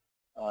side,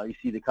 you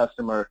see the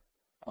customer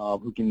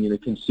who can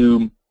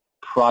consume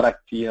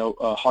product,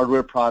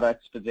 hardware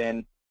products, but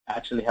then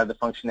actually have the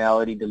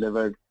functionality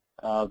delivered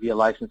via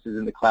licenses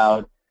in the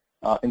cloud.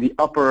 In the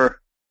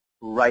upper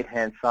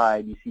right-hand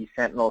side, you see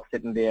Sentinel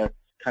sitting there,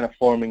 kind of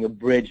forming a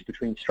bridge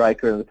between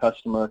Stryker and the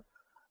customer,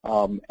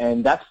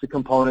 and that's the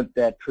component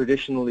that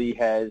traditionally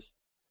has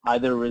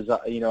either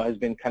has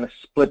been kind of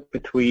split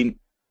between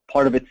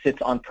part of it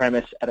sits on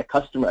premise at a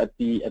customer at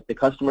the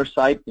customer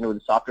site, with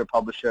the software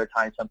publisher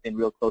tying something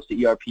real close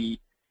to ERP,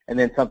 and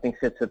then something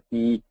sits at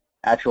the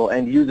actual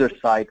end user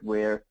site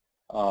where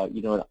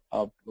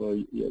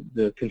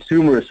the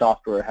consumer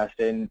software has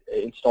to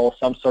install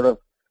some sort of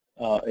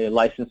a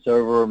license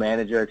server or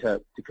manager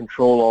to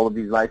control all of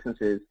these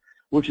licenses,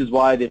 which is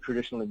why they've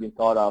traditionally been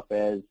thought of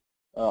as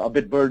a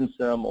bit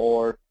burdensome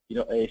or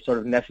a sort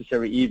of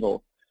necessary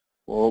evil.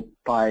 Well,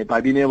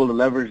 by being able to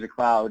leverage the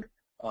cloud,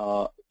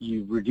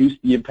 you've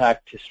reduced the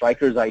impact to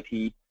Stryker's IT,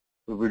 we've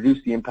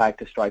reduced the impact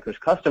to Stryker's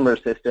customer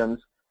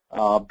systems,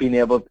 and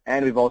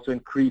we've also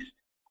increased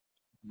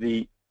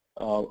the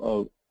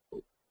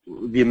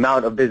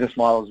amount of business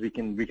models we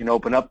can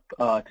open up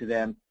to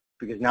them,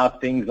 because now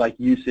things like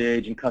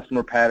usage and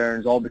customer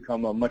patterns all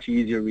become a much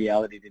easier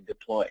reality to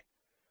deploy.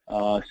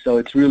 So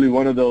it's really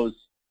one of those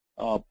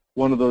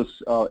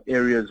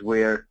areas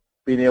where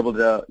being able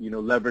to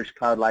leverage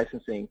cloud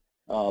licensing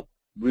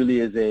really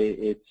is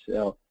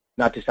it's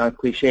not to sound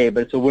cliche,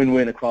 but it's a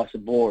win-win across the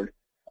board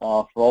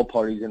for all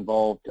parties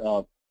involved,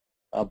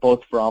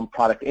 both from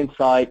product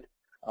insight,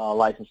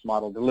 license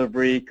model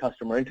delivery,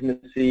 customer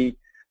intimacy,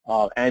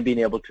 and being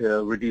able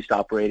to reduce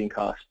operating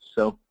costs.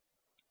 So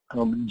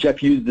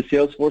Jeff used the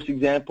Salesforce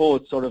example.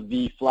 It's sort of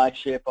the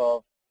flagship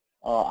of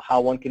how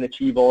one can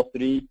achieve all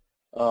three.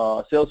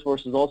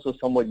 Salesforce is also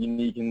somewhat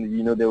unique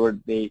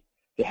in they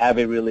have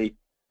a really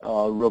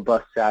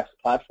robust SaaS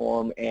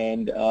platform,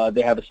 and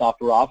they have a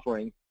software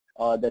offering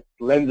that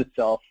lends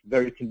itself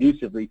very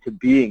conducively to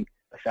being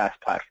a SaaS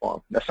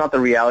platform. That's not the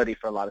reality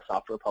for a lot of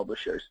software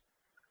publishers,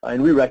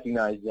 and we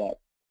recognize that.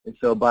 And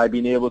so by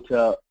being able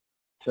to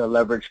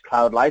leverage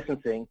cloud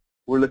licensing,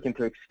 we're looking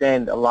to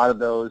extend a lot of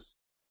those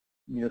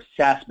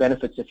SaaS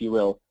benefits, if you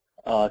will,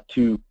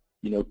 to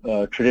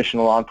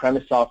traditional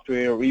on-premise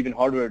software or even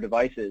hardware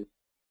devices.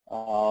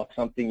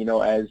 Something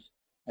as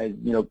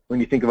when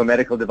you think of a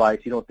medical device,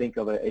 you don't think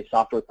of a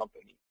software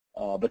company,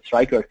 but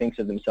Stryker thinks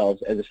of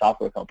themselves as a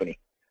software company,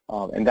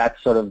 and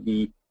that's sort of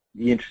the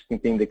interesting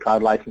thing that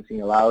cloud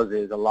licensing allows,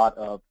 is a lot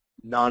of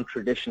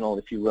non-traditional,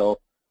 if you will,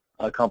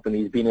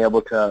 companies being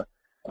able to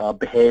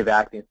behave,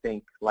 act, and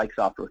think like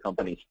software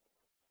companies.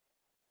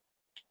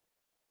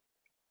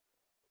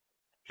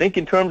 I think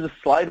in terms of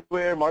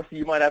slideware, Marcy,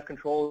 you might have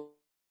control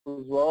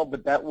as well,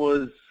 but that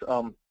was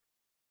the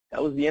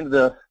end of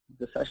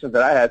the sessions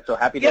that I had. So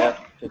happy to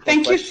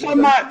thank you so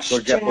much,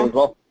 Jeff as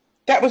well.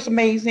 That was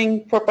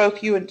amazing for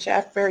both you and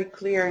Jeff, very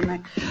clear.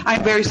 And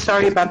I'm very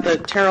sorry about the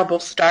terrible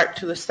start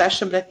to the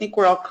session, but I think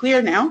we're all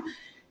clear now.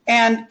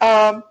 And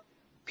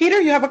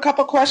Peter, you have a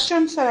couple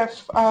questions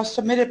that are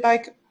submitted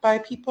by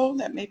people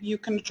that maybe you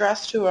can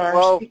address to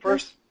our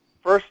speakers?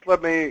 First,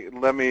 let me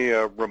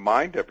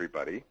remind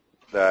everybody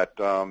that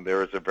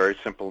there is a very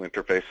simple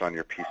interface on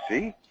your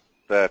PC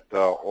that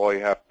all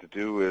you have to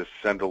do is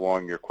send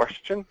along your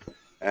question,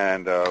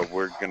 and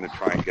we're going to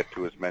try and get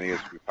to as many as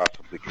we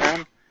possibly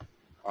can.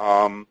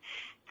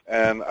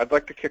 And I'd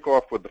like to kick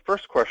off with the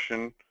first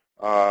question,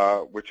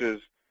 which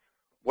is,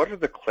 what are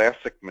the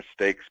classic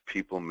mistakes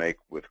people make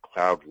with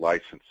cloud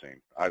licensing?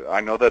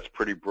 I know that's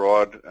pretty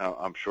broad.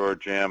 I'm sure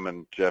Jam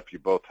and Jeff, you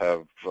both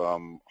have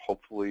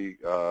hopefully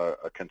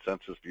a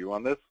consensus view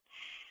on this.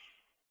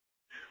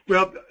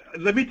 Well,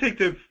 let me take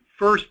the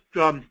first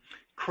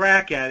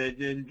crack at it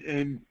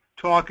and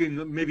talk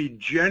in maybe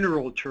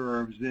general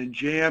terms. Then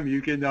Jam,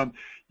 you can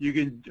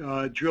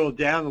drill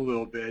down a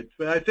little bit.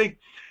 But I think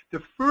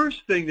the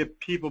first thing that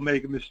people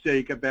make a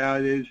mistake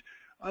about is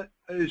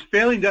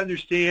failing to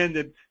understand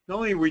that not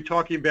only are we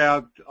talking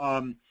about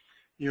an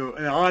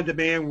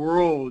on-demand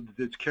world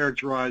that's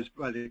characterized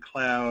by the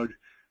cloud,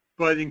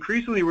 but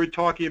increasingly we're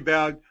talking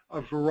about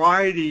a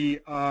variety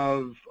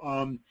of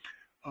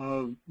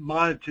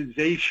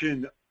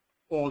monetization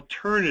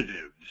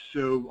alternatives.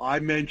 So I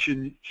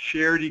mentioned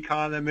shared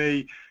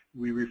economy.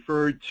 We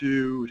referred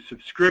to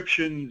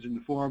subscriptions in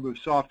the form of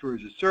software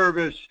as a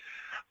service.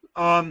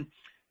 And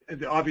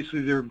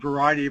obviously, there are a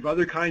variety of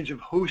other kinds of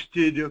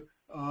hosted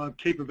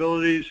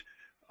capabilities.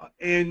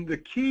 And the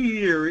key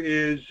here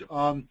is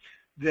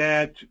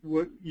that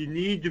what you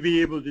need to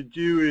be able to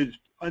do is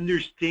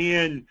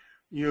understand,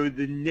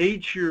 the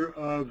nature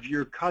of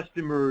your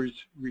customers'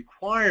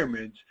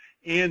 requirements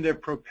and their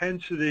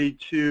propensity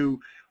to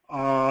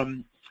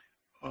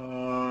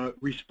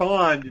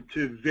respond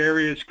to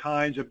various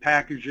kinds of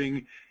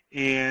packaging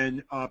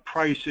and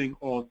pricing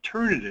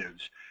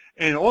alternatives.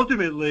 And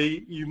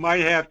ultimately, you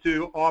might have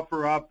to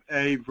offer up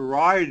a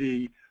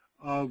variety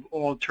of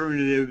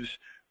alternatives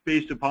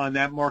based upon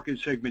that market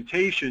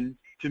segmentation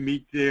to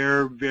meet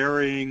their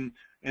varying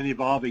and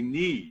evolving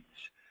needs.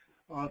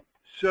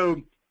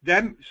 So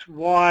that's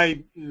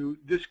why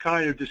this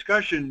kind of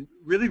discussion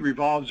really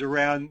revolves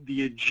around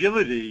the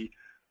agility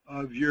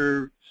of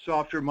your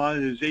software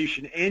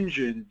monetization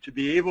engine to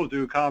be able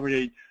to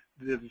accommodate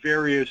the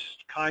various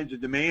kinds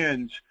of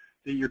demands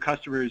that your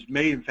customers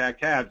may in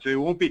fact have.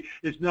 So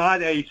it's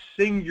not a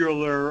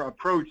singular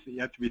approach that you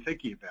have to be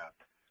thinking about.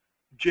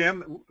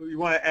 Jim, you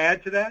want to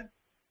add to that?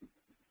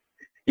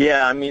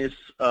 Yeah, I mean, it's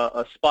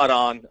spot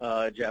on,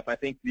 Jeff. I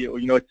think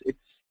it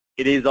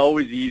is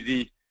always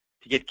easy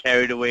to get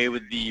carried away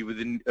with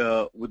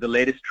the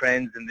latest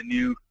trends and the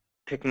new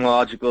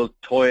technological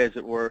toy, as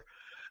it were.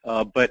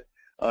 But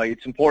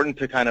it's important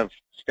to kind of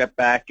step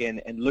back and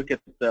look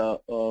at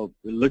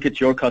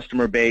your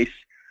customer base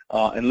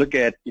and look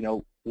at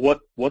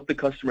what the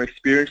customer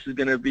experience is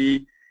going to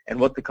be and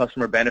what the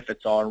customer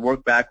benefits are, and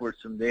work backwards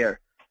from there.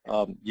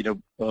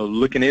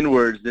 Looking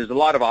inwards, there's a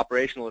lot of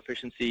operational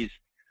efficiencies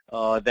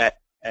that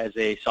as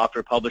a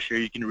software publisher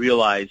you can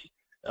realize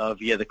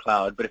via the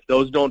cloud. But if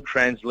those don't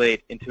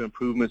translate into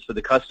improvements for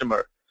the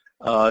customer,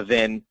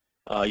 then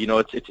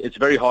it's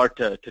very hard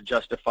to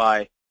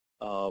justify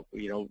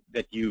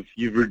that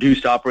you've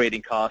reduced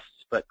operating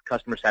costs, but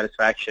customer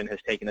satisfaction has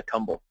taken a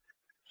tumble.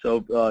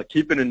 So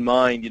keeping in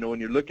mind, when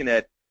you're looking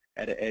at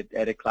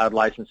a cloud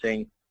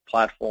licensing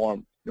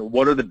platform,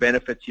 what are the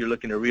benefits you're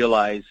looking to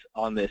realize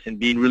on this, and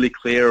being really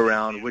clear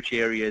around which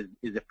area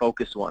is a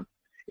focused one.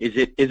 Is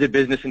it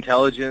business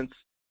intelligence?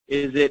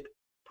 Is it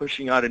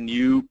pushing out a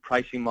new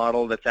pricing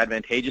model that's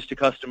advantageous to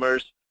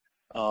customers?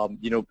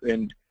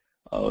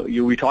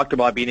 We talked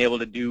about being able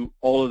to do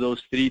all of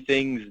those three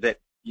things that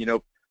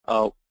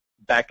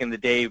back in the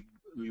day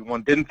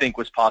one didn't think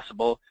was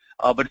possible.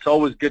 But it's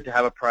always good to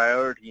have a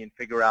priority and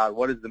figure out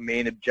what is the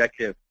main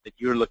objective that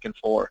you're looking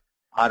for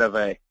out of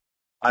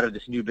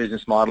this new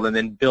business model, and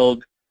then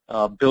build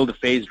a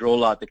phased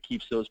rollout that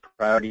keeps those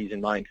priorities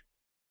in mind.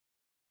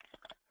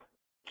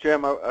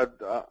 Jim, I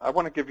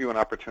want to give you an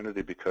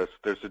opportunity because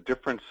there's a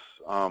difference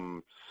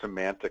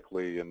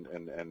semantically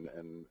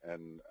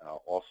and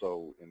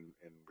also in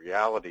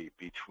reality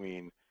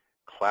between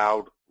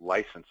cloud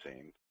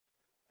licensing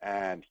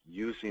and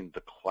using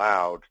the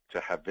cloud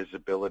to have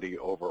visibility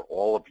over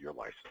all of your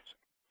licensing.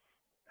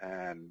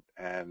 And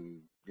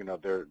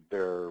they're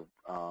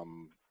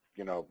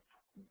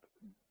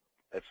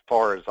as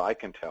far as I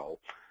can tell,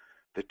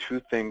 the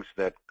two things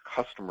that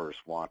customers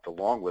want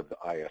along with the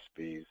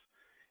ISVs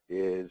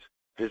is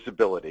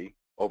visibility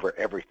over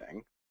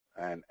everything,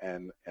 and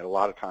a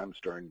lot of times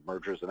during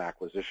mergers and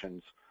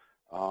acquisitions,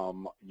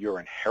 you're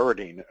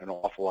inheriting an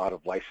awful lot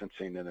of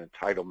licensing and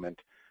entitlement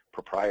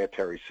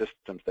proprietary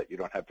systems that you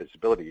don't have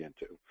visibility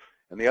into.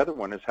 And the other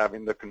one is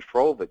having the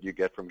control that you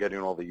get from getting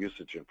all the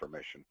usage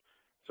information.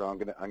 So I'm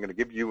gonna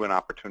give you an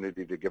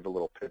opportunity to give a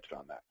little pitch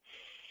on that.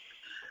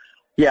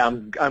 Yeah,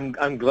 I'm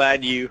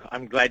glad you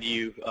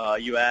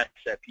asked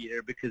that,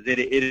 Peter, because it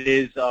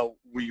is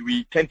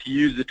we tend to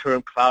use the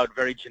term cloud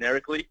very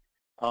generically,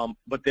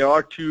 but there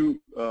are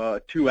two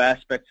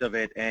aspects of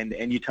it,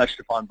 and you touched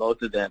upon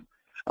both of them.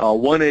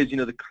 One is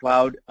the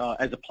cloud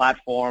as a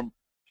platform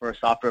for a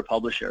software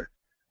publisher,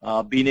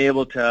 being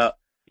able to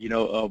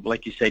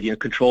like you said,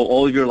 control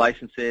all of your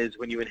licenses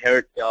when you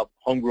inherit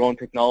homegrown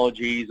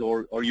technologies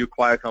or you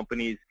acquire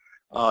companies,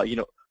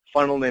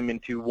 funnel them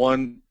into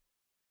one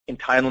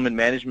entitlement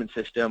management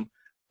system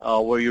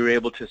where you're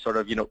able to sort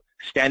of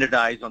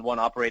standardize on one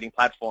operating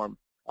platform,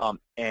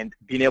 and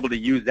being able to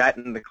use that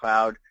in the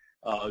cloud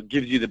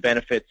gives you the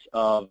benefits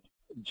of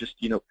just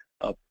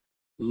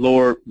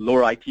lower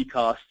IT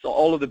costs, so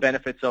all of the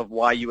benefits of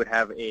why you would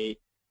have a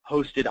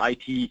hosted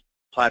IT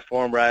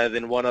platform rather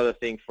than one other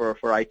thing for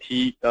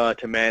IT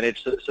to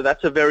manage. So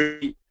that's a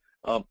very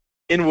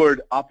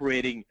inward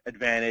operating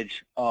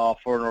advantage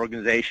for an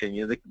organization.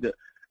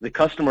 The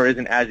customer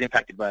isn't as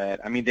impacted by that.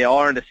 I mean, they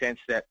are in the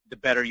sense that the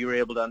better you're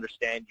able to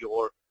understand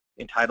your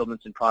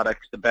entitlements and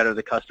products, the better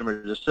the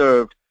customers are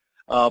served.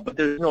 But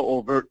there's no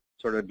overt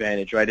sort of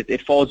advantage, right?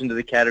 It falls into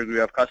the category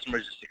of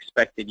customers just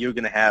expect that you're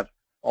going to have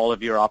all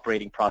of your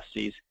operating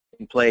processes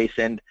in place.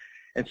 And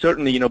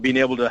certainly, being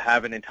able to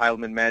have an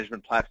entitlement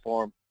management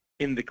platform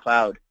in the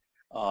cloud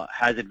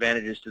has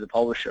advantages to the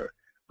publisher.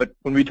 But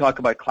when we talk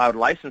about cloud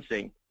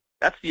licensing,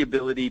 that's the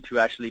ability to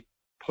actually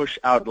push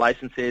out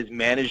licenses,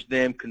 manage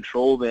them,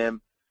 control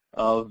them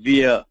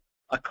via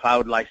a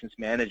cloud license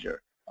manager.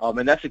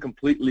 And that's a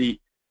completely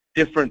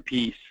different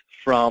piece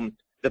from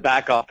the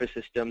back office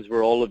systems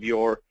where all of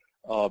your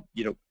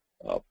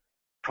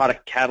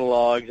product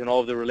catalogs and all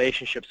of the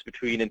relationships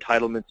between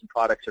entitlements and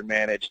products are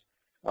managed.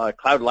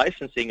 Cloud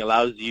licensing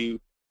allows you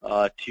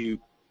to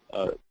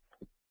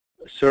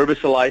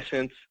service a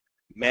license,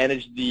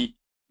 manage the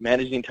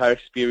entire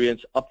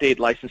experience, update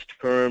license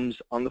terms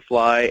on the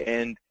fly,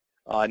 and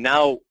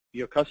now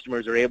your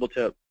customers are able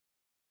to,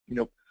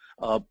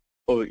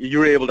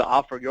 you're able to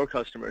offer your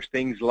customers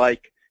things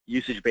like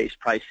usage-based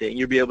pricing.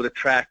 You'll be able to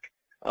track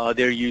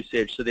their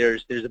usage. So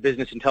there's a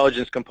business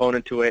intelligence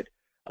component to it.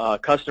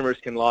 Customers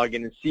can log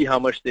in and see how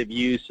much they've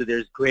used, so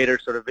there's greater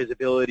sort of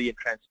visibility and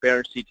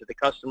transparency to the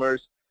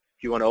customers.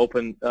 If you want to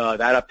open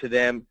that up to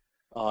them,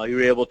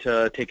 you're able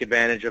to take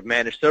advantage of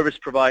managed service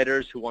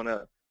providers who want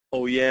to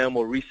OEM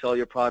or resell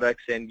your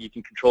products, and you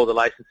can control the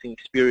licensing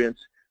experience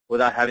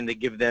without having to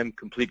give them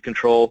complete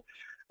control.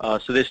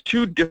 So there's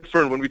two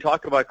different, when we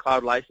talk about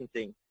cloud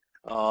licensing,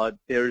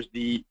 there's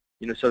the,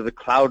 sort of the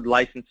cloud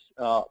license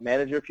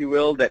manager, if you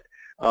will, that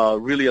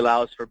really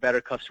allows for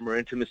better customer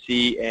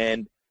intimacy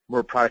and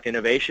more product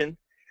innovation.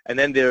 And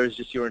then there's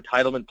just your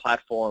entitlement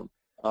platform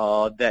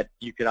that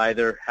you could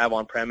either have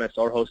on-premise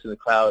or host in the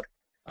cloud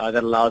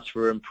that allows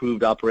for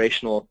improved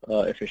operational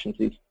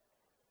efficiencies.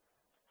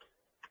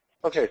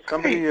 Okay,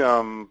 somebody,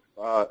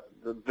 I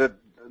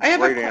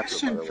have a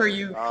question for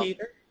you,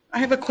 Peter. I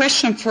have a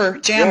question for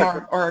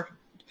Jam or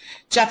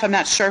Jeff. I'm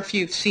not sure if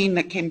you've seen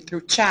that came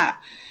through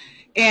chat.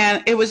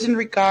 And it was in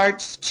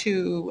regards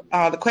to,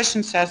 the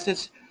question says,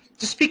 is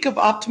to speak of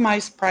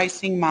optimized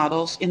pricing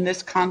models in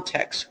this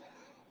context,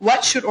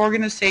 what should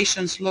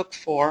organizations look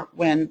for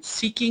when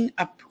seeking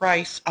a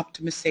price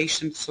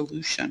optimization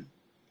solution?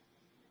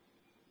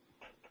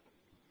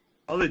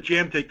 I'll let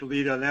Jam take the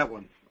lead on that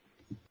one.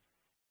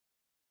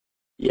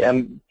 Yeah,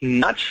 I'm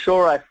not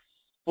sure I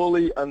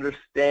fully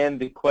understand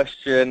the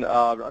question.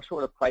 I'm not sure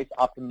what a price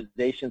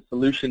optimization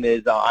solution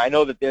is. I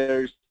know that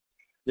there's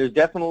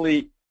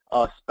definitely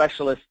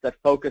specialists that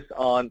focus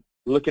on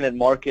looking at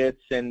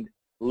markets and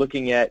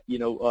looking at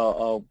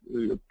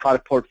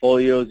product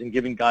portfolios and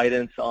giving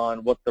guidance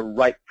on what the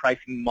right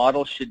pricing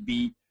model should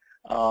be.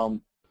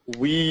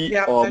 We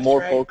are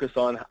more focused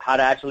on how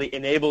to actually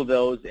enable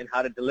those and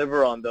how to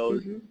deliver on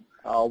those.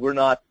 We're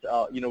not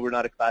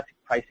a classic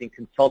pricing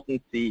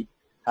consultancy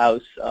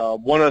house.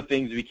 One of the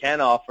things we can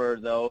offer,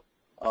 though,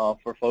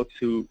 for folks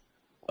who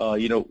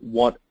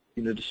want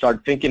to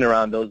start thinking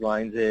around those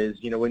lines is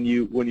when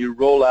you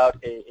roll out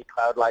a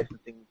cloud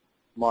licensing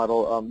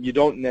model, you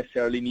don't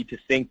necessarily need to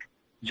think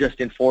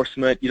just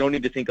enforcement. You don't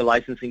need to think of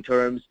licensing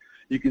terms.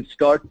 You can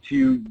start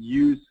to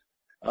use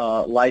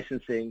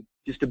licensing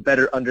just to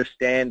better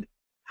understand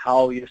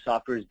how your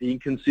software is being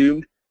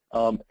consumed,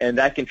 and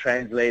that can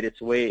translate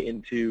its way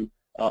into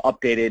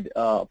updated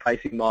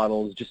pricing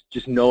models.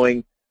 Just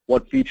knowing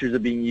what features are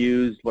being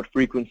used, what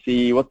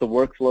frequency, what the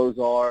workflows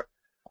are.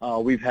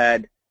 We've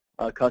had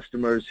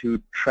customers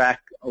who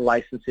track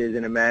licenses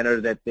in a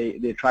manner that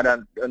they try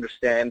to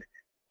understand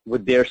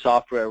with their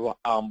software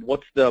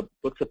what's the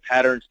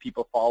patterns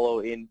people follow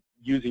in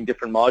using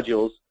different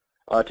modules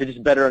to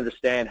just better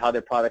understand how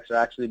their products are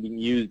actually being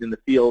used in the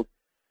field,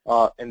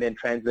 and then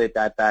translate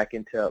that back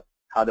into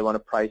how they want to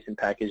price and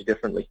package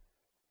differently.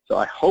 So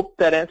I hope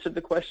that answered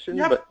the question.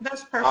 Yep, but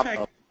that's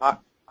perfect.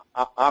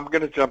 I'm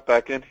going to jump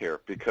back in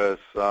here because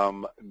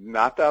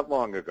not that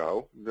long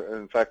ago,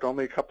 in fact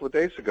only a couple of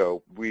days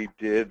ago, we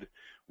did,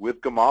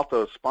 with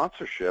Gamalto's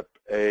sponsorship,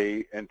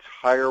 an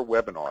entire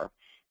webinar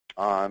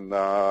on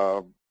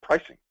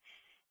pricing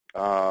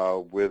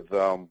with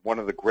one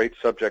of the great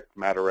subject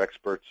matter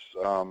experts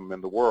in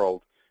the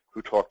world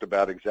who talked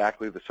about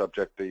exactly the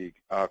subject the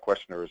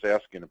questioner is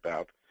asking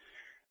about.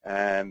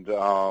 And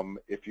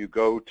if you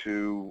go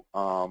to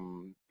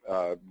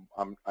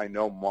I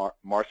know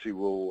Marcy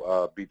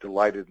will be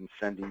delighted in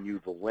sending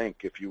you the link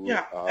if you would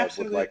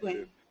like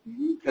to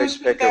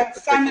take a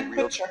real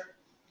picture.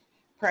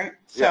 Right.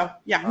 So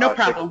no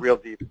problem.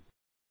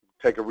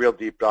 Take a real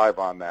deep dive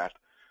on that.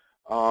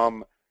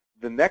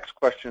 The next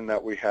question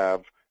that we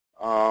have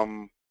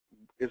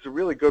is a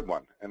really good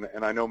one,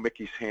 and I know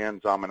Mickey's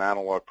hands, I'm an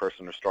analog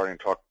person, are starting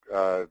to talk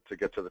to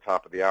get to the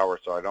top of the hour,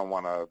 so I don't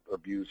want to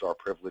abuse our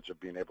privilege of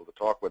being able to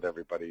talk with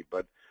everybody.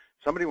 But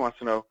somebody wants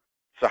to know,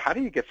 so how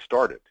do you get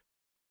started?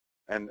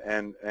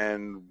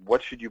 And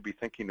what should you be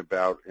thinking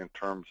about in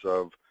terms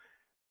of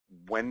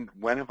when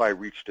have I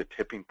reached a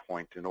tipping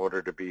point in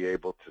order to be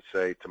able to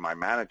say to my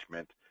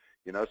management,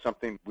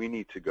 something, we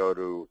need to go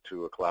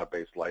to a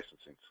cloud-based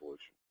licensing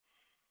solution?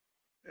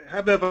 How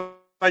about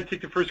if I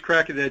take the first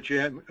crack at that,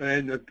 Jan,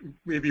 and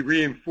maybe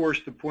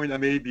reinforce the point I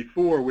made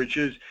before, which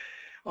is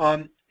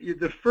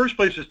the first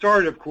place to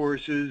start, of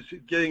course, is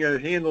getting a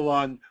handle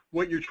on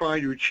what you're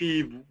trying to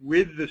achieve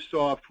with the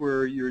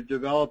software you're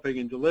developing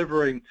and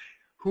delivering,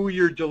 who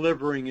you're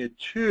delivering it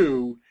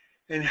to,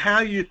 and how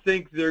you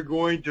think they're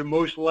going to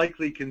most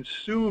likely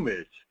consume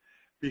it,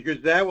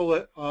 because that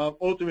will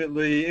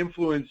ultimately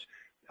influence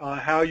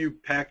how you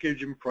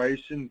package and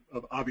price and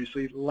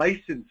obviously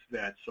license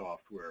that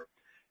software.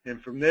 And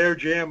from there,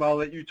 Jam, I'll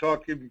let you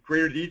talk in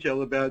greater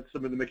detail about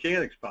some of the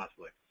mechanics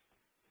possibly.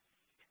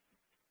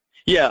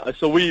 Yeah,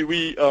 so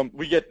we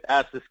get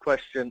asked this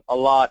question a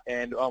lot,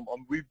 and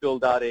we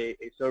build out a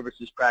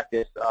services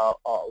practice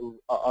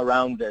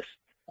around this,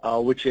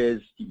 which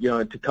is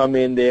to come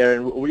in there,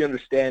 and we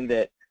understand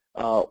that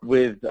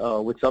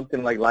with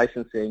something like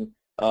licensing,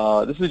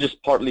 this is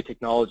just partly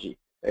technology.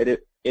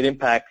 It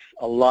impacts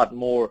a lot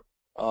more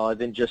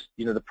than just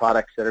the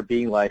products that are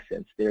being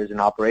licensed. There's an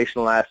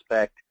operational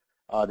aspect.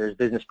 There's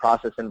business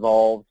process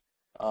involved.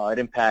 It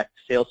impacts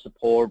sales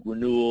support,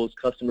 renewals,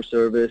 customer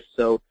service.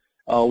 So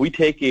we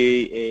take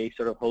a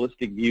sort of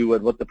holistic view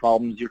at what the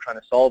problems you're trying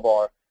to solve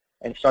are,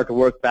 and start to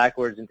work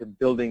backwards into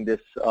building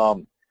this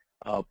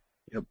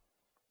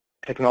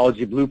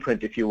technology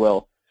blueprint, if you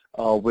will,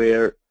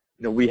 where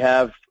we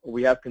have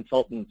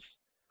consultants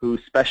who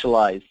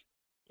specialize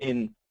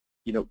in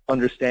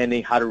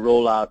understanding how to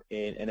roll out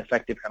an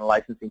effective kind of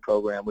licensing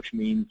program, which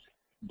means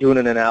doing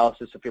an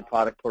analysis of your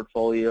product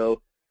portfolio,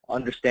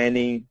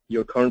 understanding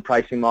your current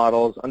pricing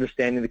models,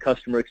 understanding the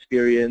customer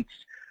experience.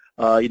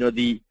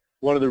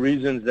 One of the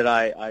reasons that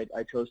I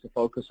chose to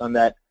focus on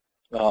that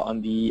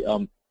on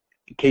the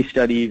case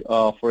study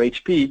for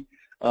HP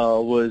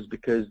was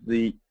because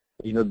the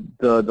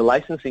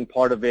licensing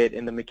part of it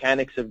and the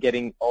mechanics of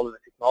getting all of the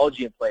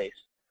technology in place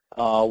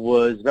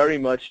was very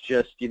much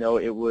just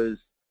it was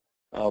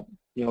a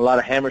lot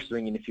of hammer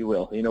swinging, if you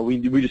will.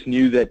 We just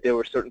knew that there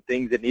were certain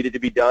things that needed to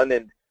be done,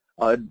 and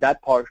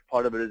that part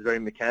of it is very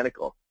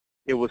mechanical.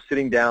 It was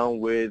sitting down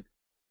with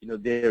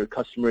their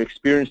customer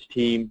experience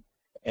team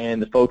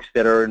and the folks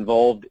that are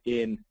involved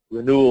in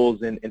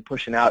renewals and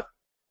pushing out,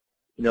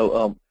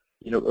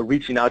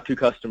 reaching out to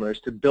customers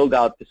to build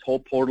out this whole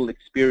portal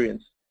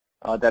experience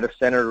that are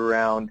centered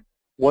around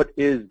what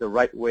is the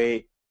right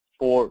way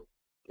for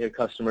their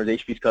customers,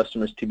 HP's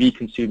customers, to be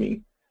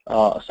consuming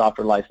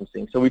software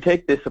licensing. So we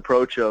take this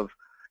approach of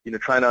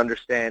trying to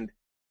understand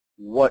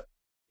what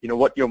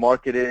your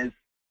market is,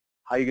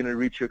 how you're going to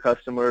reach your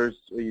customers,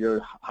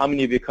 how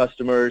many of your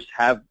customers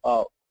have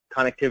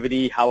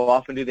connectivity, how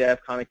often do they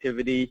have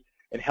connectivity,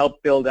 and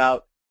help build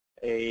out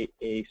a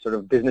sort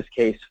of business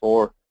case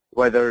for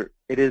whether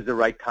it is the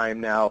right time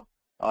now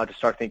to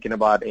start thinking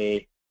about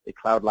a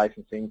cloud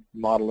licensing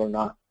model or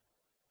not.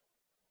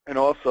 And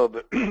also,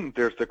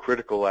 there's the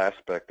critical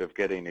aspect of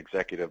getting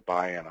executive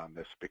buy-in on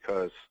this,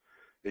 because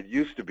it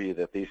used to be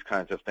that these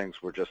kinds of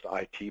things were just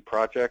IT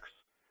projects,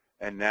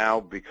 and now,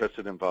 because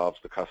it involves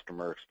the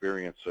customer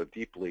experience so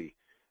deeply,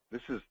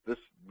 this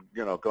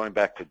going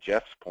back to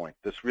Jeff's point,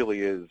 this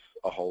really is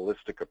a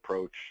holistic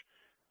approach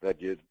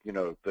that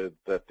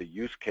that the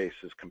use case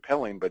is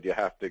compelling, but you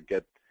have to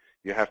get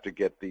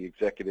the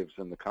executives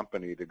in the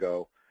company to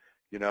go,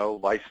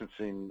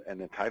 licensing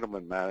and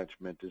entitlement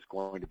management is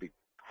going to be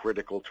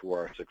critical to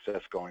our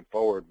success going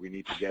forward. We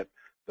need to get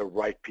the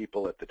right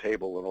people at the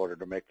table in order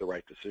to make the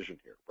right decision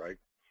here, right?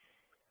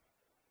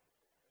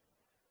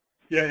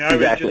 Yeah,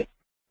 exactly.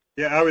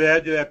 I would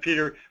add to that,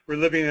 Peter, we're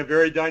living in a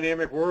very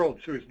dynamic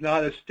world, so it's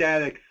not a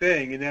static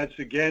thing, and that's,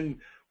 again,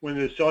 one of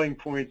the selling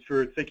points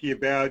for thinking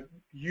about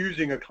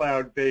using a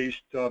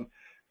cloud-based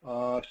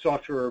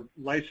software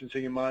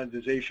licensing and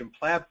monetization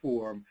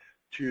platform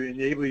to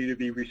enable you to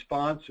be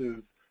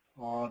responsive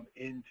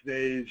in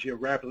today's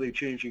rapidly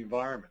changing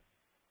environment.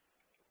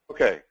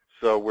 Okay,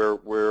 so we're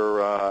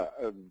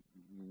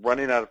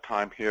running out of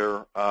time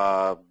here.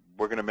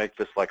 We're going to make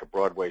this like a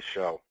Broadway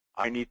show.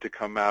 I need to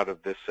come out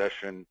of this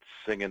session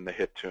singing the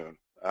hit tune.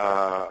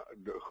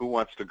 Who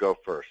wants to go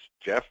first?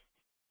 Jeff?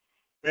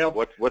 Well,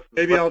 what's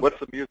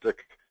the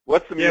music?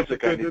 What's the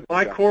music?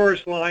 My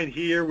chorus line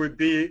here would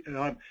be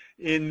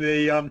in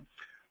the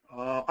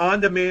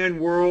on-demand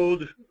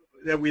world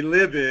that we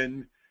live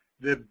in,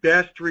 the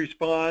best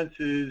response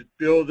is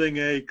building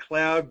a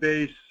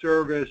cloud-based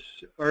service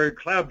or a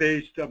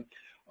cloud-based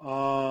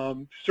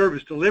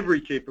service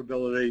delivery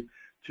capability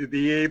to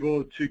be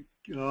able to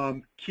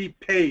keep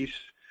pace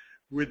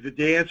with the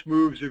dance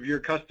moves of your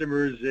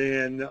customers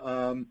and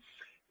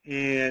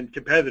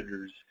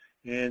competitors.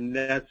 And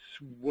that's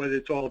what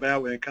it's all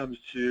about when it comes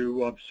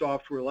to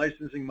software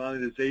licensing,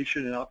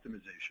 monetization, and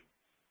optimization.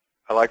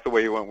 I like the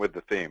way you went with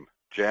the theme.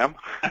 Jam?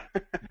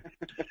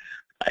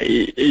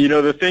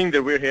 The thing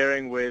that we're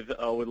hearing with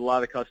a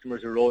lot of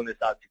customers who are rolling this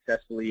out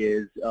successfully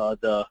is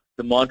the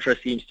mantra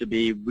seems to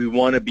be we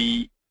want to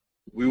be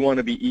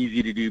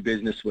easy to do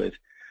business with.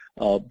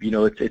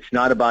 It's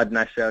not about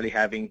necessarily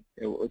having.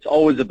 It's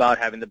always about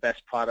having the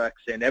best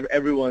products, and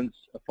everyone's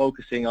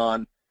focusing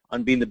on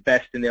being the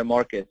best in their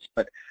markets.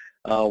 But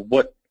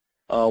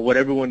what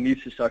everyone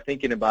needs to start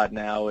thinking about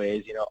now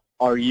is,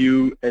 are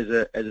you as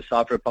a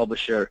software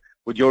publisher,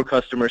 would your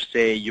customers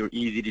say you're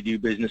easy to do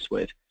business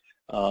with?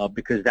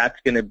 Because that's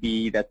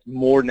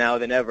more now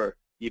than ever.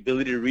 The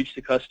ability to reach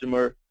the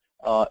customer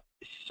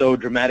is so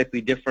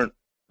dramatically different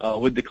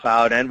with the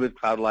cloud and with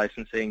cloud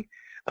licensing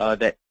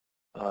that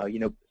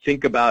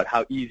think about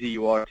how easy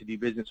you are to do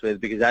business with,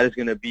 because that is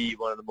going to be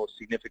one of the most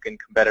significant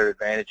competitive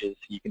advantages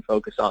you can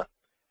focus on.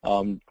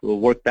 We'll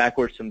work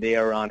backwards from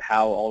there on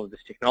how all of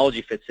this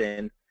technology fits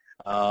in,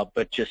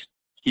 but just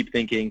keep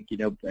thinking,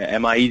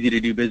 am I easy to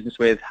do business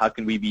with? How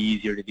can we be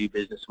easier to do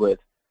business with?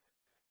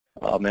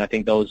 And I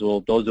think those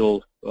will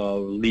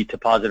lead to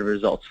positive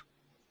results.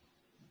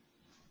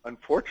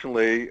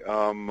 Unfortunately,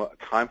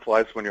 time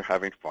flies when you're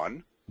having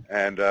fun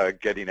and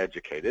getting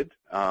educated,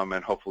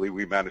 and hopefully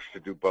we managed to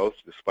do both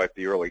despite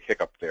the early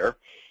hiccup there.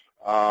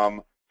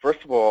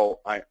 First of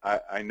all,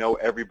 I know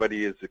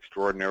everybody is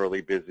extraordinarily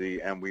busy,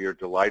 and we are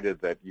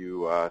delighted that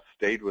you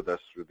stayed with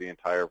us through the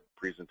entire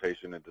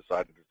presentation and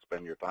decided to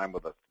spend your time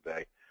with us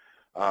today.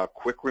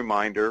 quick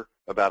reminder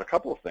about a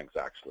couple of things,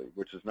 actually,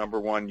 which is number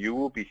one, you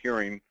will be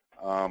hearing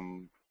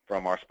from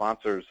our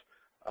sponsors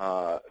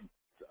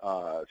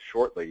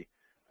shortly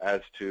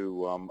as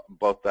to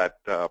both that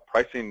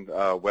pricing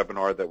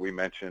webinar that we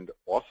mentioned,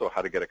 also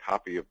how to get a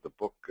copy of the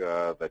book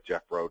that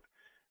Jeff wrote,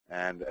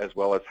 and as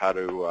well as how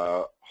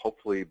to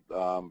hopefully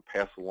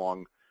pass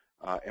along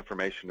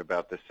information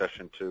about this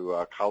session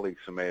to colleagues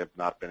who may have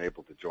not been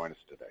able to join us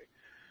today.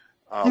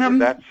 With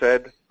that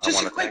said,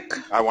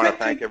 I want to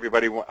thank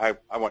everybody.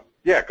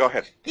 Yeah, go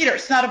ahead. Peter,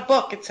 it's not a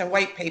book; it's a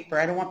white paper.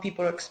 I don't want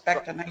people to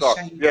expect a nice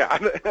shiny. Yeah,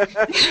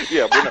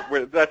 yeah,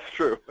 that's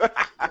true,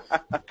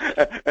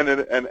 and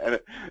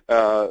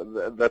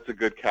that's a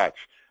good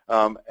catch.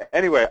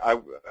 Anyway, I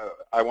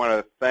want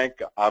to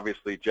thank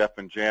obviously Jeff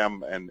and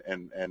Jam and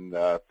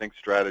Think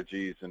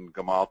Strategies and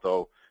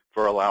Gamalto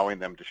for allowing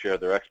them to share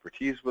their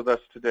expertise with us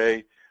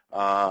today.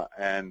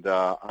 And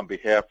on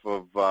behalf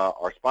of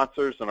our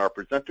sponsors and our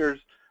presenters,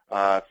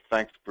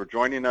 thanks for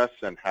joining us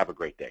and have a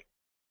great day.